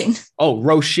 Roshin. Oh,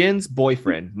 Roshin's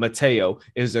boyfriend, Mateo,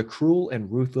 is a cruel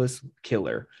and ruthless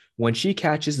killer. When she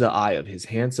catches the eye of his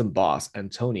handsome boss,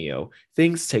 Antonio,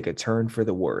 things take a turn for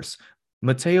the worse.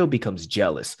 Mateo becomes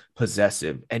jealous,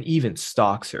 possessive, and even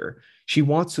stalks her. She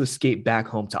wants to escape back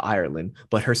home to Ireland,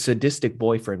 but her sadistic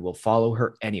boyfriend will follow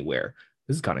her anywhere.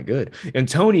 This is kind of good.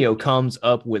 Antonio comes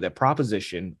up with a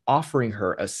proposition offering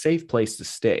her a safe place to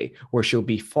stay where she'll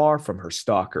be far from her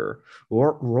stalker.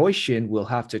 Or Roisin will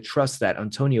have to trust that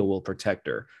Antonio will protect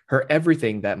her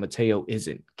everything that Mateo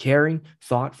isn't, caring,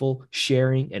 thoughtful,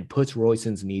 sharing, and puts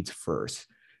Roisin's needs first.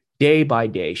 Day by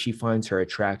day, she finds her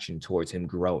attraction towards him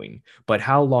growing. But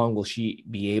how long will she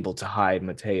be able to hide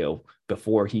Mateo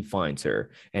before he finds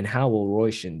her? And how will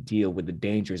Roisin deal with the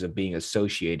dangers of being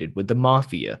associated with the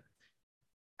mafia?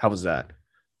 How was that?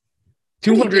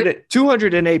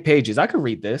 208 pages. I could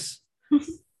read this.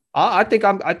 I think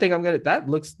I'm gonna.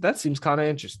 That seems kind of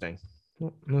interesting.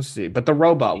 Let's see. But the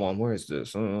robot one, where is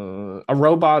this? A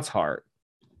Robot's Heart.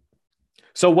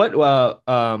 So what?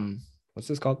 What's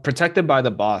this called? Protected by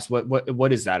the Boss.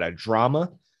 What is that? A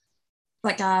drama?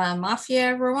 Like a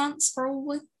mafia romance,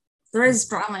 probably. There is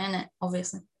drama in it,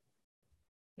 obviously.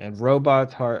 And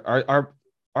Robot's Heart.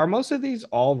 Are most of these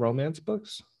all romance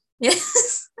books?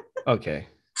 Yes. Okay.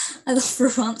 I love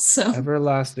romance, so.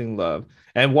 Everlasting Love.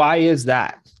 And why is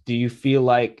that? Do you feel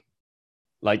like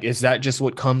is that just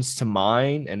what comes to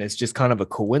mind and it's just kind of a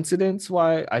coincidence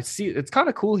why I see it's kind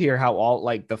of cool here how all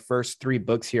like the first 3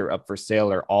 books here up for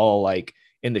sale are all like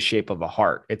in the shape of a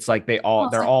heart. It's like they're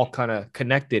all kind of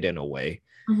connected in a way.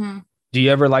 Mm-hmm. Do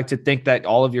you ever like to think that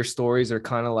all of your stories are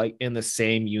kind of like in the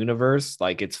same universe,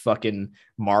 like it's fucking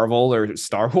Marvel or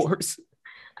Star Wars?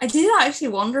 I do actually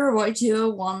wonder what do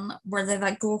one where they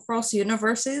like go across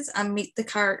universes and meet the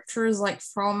characters like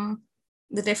from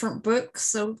the different books.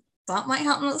 So that might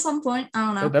happen at some point. I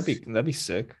don't know. Oh, that'd be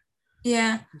sick.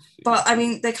 Yeah, but I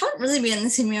mean, they can't really be in the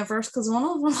same universe because one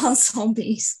of them has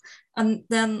zombies, and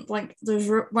then like there's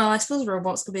I suppose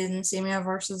robots could be in the same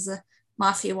universe as the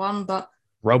mafia one, but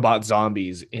robot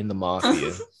zombies in the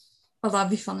mafia. Oh,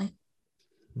 that'd be funny.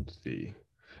 Let's see.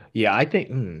 Yeah, I think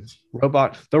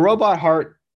the robot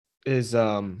heart is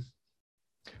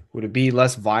would it be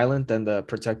less violent than the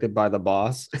Protected by the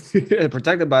Boss?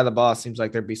 Protected by the Boss seems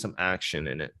like there'd be some action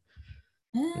in it.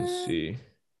 Let's see.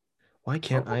 Why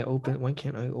can't I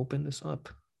open this up?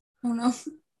 Oh no.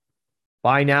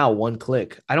 Buy now, one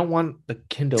click. I don't want the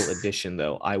Kindle edition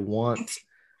though. I want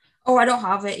Oh, I don't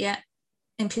have it yet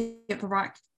in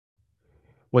paperback.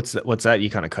 What's that? You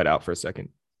kind of cut out for a second.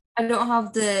 I don't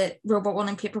have the robot one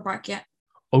in paperback yet.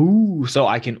 Oh, so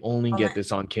I can only get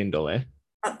this on Kindle, eh?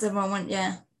 At the moment,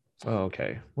 yeah. Oh,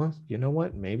 okay. Well, you know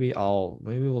what? Maybe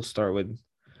we'll start with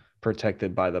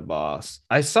Protected by the Boss.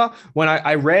 I saw when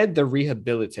I read The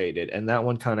Rehabilitated, and that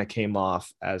one kind of came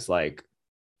off as like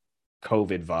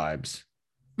COVID vibes.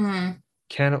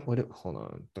 Hold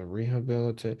on. The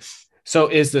Rehabilitated. So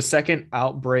is the second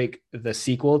Outbreak the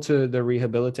sequel to The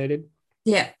Rehabilitated?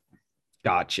 Yeah.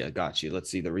 Gotcha. Let's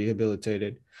see. The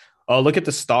Rehabilitated. Oh, look at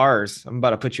the stars. I'm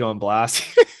about to put you on blast.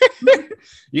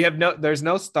 There's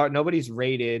no star. Nobody's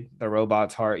rated The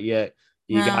Robot's Heart yet.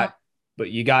 You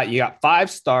got 5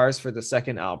 stars for the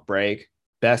second Outbreak.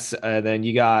 Best. Then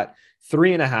you got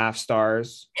 3.5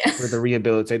 stars for The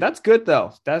Rehabilitate. That's good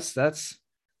though. That's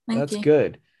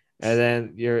good.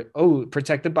 And then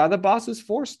Protected by the Boss is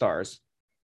 4 stars.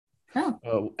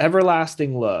 Oh,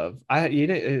 Everlasting Love.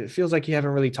 It feels like you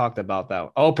haven't really talked about that.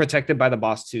 Oh, Protected by the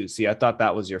Boss too. See, I thought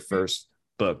that was your first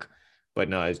book, but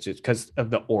no, it's just because of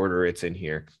the order it's in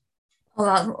here. Oh,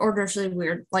 that order is really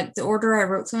weird. Like the order I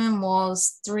wrote them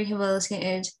was The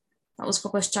Rehabilitated. That was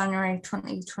published January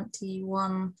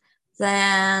 2021.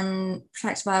 Then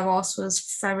Protected by the Boss was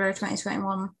February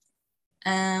 2021.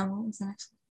 What was the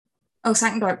next one? Oh,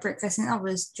 Second Outbreak. I think that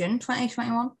was June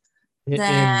 2021.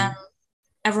 Then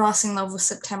Everlasting Love was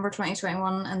September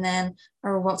 2021, and then A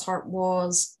Robot's Heart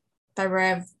was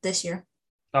February this year.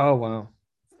 Oh wow,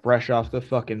 fresh off the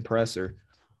fucking presser.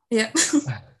 Yep.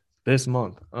 This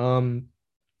month.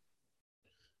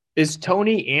 Is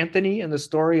Tony Anthony in the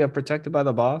story of Protected by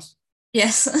the Boss?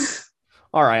 Yes.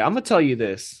 All right, I'm gonna tell you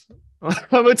this. I'm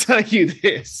gonna tell you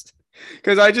this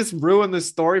because I just ruined the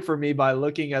story for me by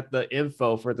looking at the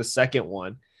info for the second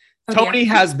one. Oh, Tony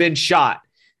dear. has been shot.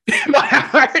 My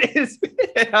heart is.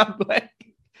 I'm like,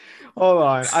 hold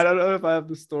on. I don't know if I have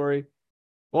the story.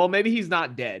 Well, maybe he's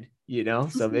not dead, you know.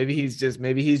 So maybe he's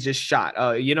just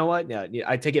shot. You know what? Yeah,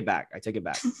 I take it back.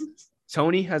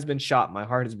 Tony has been shot. My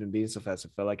heart has been beating so fast. I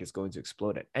feel like it's going to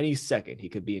explode at any second. He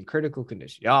could be in critical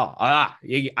condition.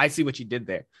 I see what you did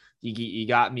there. You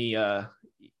got me.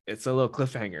 It's a little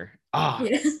cliffhanger. Yeah.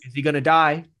 Is he gonna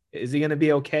die? Is he gonna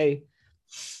be okay?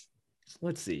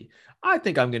 Let's see. I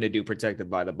think I'm gonna do Protected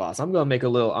by the Boss. I'm gonna make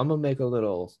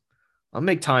I'll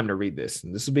make time to read this.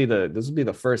 And this will be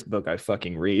the first book I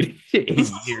fucking read in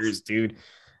years, dude.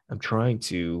 I'm trying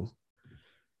to.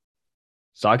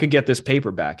 So I could get this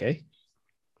paperback, eh?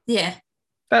 Yeah.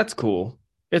 That's cool.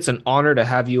 It's an honor to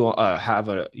have you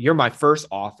you're my first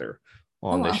author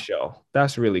on this show.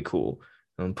 That's really cool.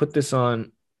 Put this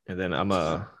on, and then I'm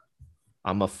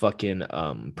a fucking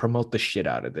promote the shit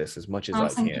out of this as much as I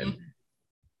can. You.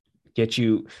 Get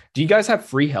you. Do you guys have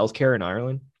free healthcare in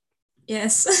Ireland?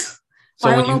 Yes. So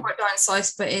I don't know about down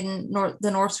south, but in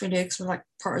the north we do because we're like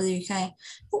part of the UK.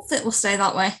 Hopefully it will stay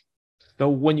that way. So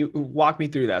when you walk me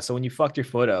through that, so when you fucked your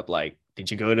foot up, like, did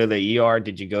you go to the ER?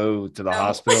 Did you go to the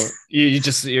hospital?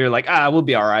 You're like, we'll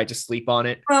be all right. Just sleep on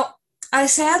it. Well, I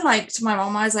said like to my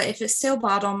mom, I was like, if it's still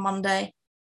bad on Monday,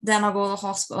 then I'll go to the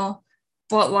hospital.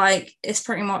 But like, it's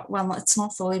pretty much, well, it's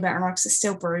not fully better now because it's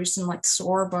still bruised and like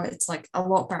sore, but it's like a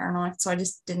lot better now. So I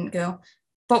just didn't go.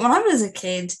 But when I was a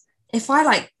kid, if I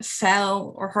like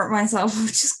fell or hurt myself, I would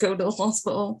just go to the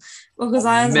hospital because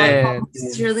I was like, oh, this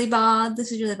is really bad.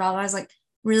 I was like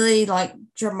really like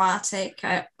dramatic,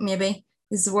 maybe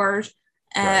is the word.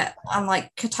 And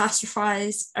like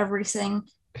catastrophize everything.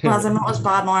 Whereas I'm not as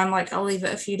bad now. I'm like, I'll leave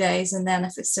it a few days and then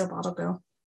if it's still bad, I'll go.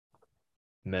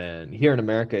 Man, here in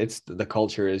America, it's the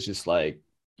culture is just like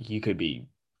you could be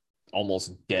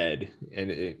almost dead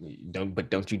and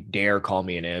don't you dare call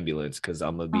me an ambulance because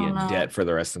I'm gonna be in debt for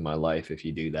the rest of my life if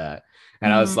you do that.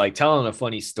 And I was like telling a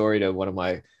funny story to one of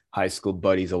my high school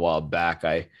buddies a while back.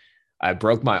 I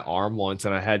broke my arm once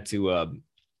and I had to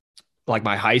like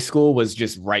my high school was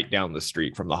just right down the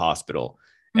street from the hospital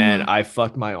and I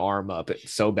fucked my arm up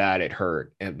so bad it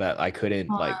hurt and that I couldn't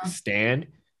like stand.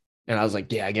 And I was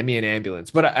like, yeah, give me an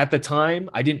ambulance. But at the time,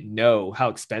 I didn't know how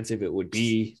expensive it would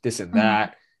be, this and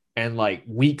that. And like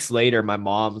weeks later, my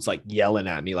mom was like yelling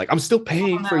at me, like, I'm still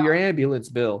paying for your ambulance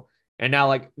bill. And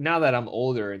now that I'm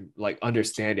older and like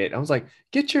understand it, I was like,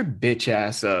 get your bitch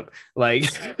ass up. Like,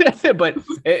 but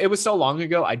it was so long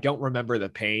ago, I don't remember the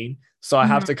pain. So I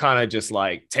have to kind of just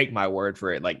like take my word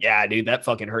for it. Like, yeah, dude, that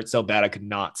fucking hurt so bad. I could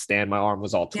not stand. My arm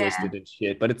was all twisted and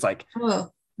shit. But it's like,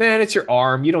 man, it's your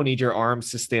arm. You don't need your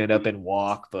arms to stand up and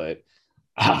walk. But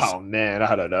oh man,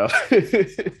 I don't know.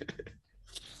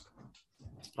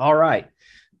 All right.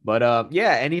 But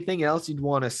yeah, anything else you'd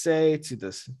want to say to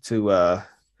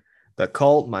the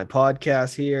cult, my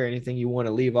podcast here? Anything you want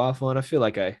to leave off on? I feel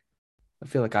like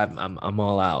I'm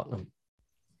all out.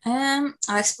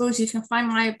 I suppose you can find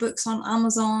my books on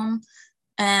Amazon,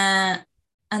 and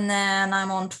then I'm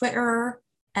on Twitter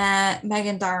at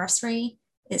Megan Dara 3.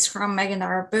 It's from Megan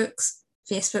Dara Books,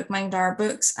 Facebook Megan Dara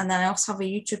Books, and then I also have a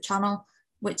YouTube channel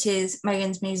which is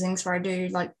Megan's Musings, where I do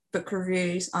like book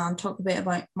reviews and talk a bit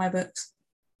about my books.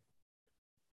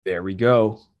 There we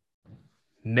go.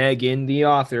 Megan, the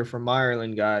author from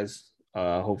Ireland, guys.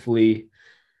 Hopefully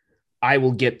I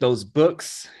will get those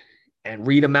books and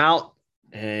read them out.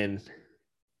 And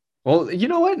well, you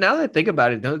know what? Now that I think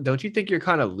about it, don't you think you're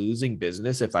kind of losing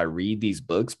business if I read these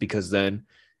books? Because then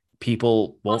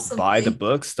people won't buy the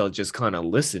books. They'll just kind of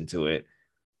listen to it.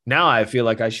 Now I feel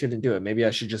like I shouldn't do it. Maybe I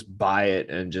should just buy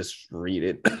it and just read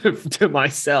it to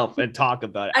myself and talk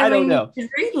about it. I don't know. You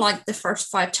read like the first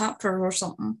 5 chapters or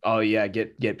something. Oh yeah,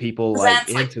 get people like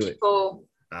into it. People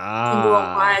can go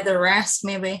and buy the rest.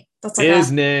 Maybe that's like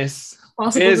business.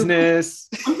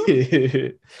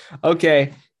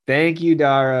 Okay, thank you,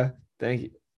 Dara.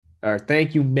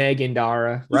 Thank you, Megan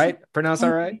Dara. Right? Pronounce that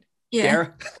right? Yeah.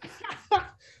 Dara?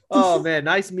 Oh man,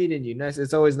 nice meeting you. Nice.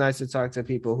 It's always nice to talk to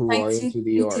people who are into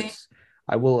the arts.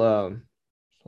 I will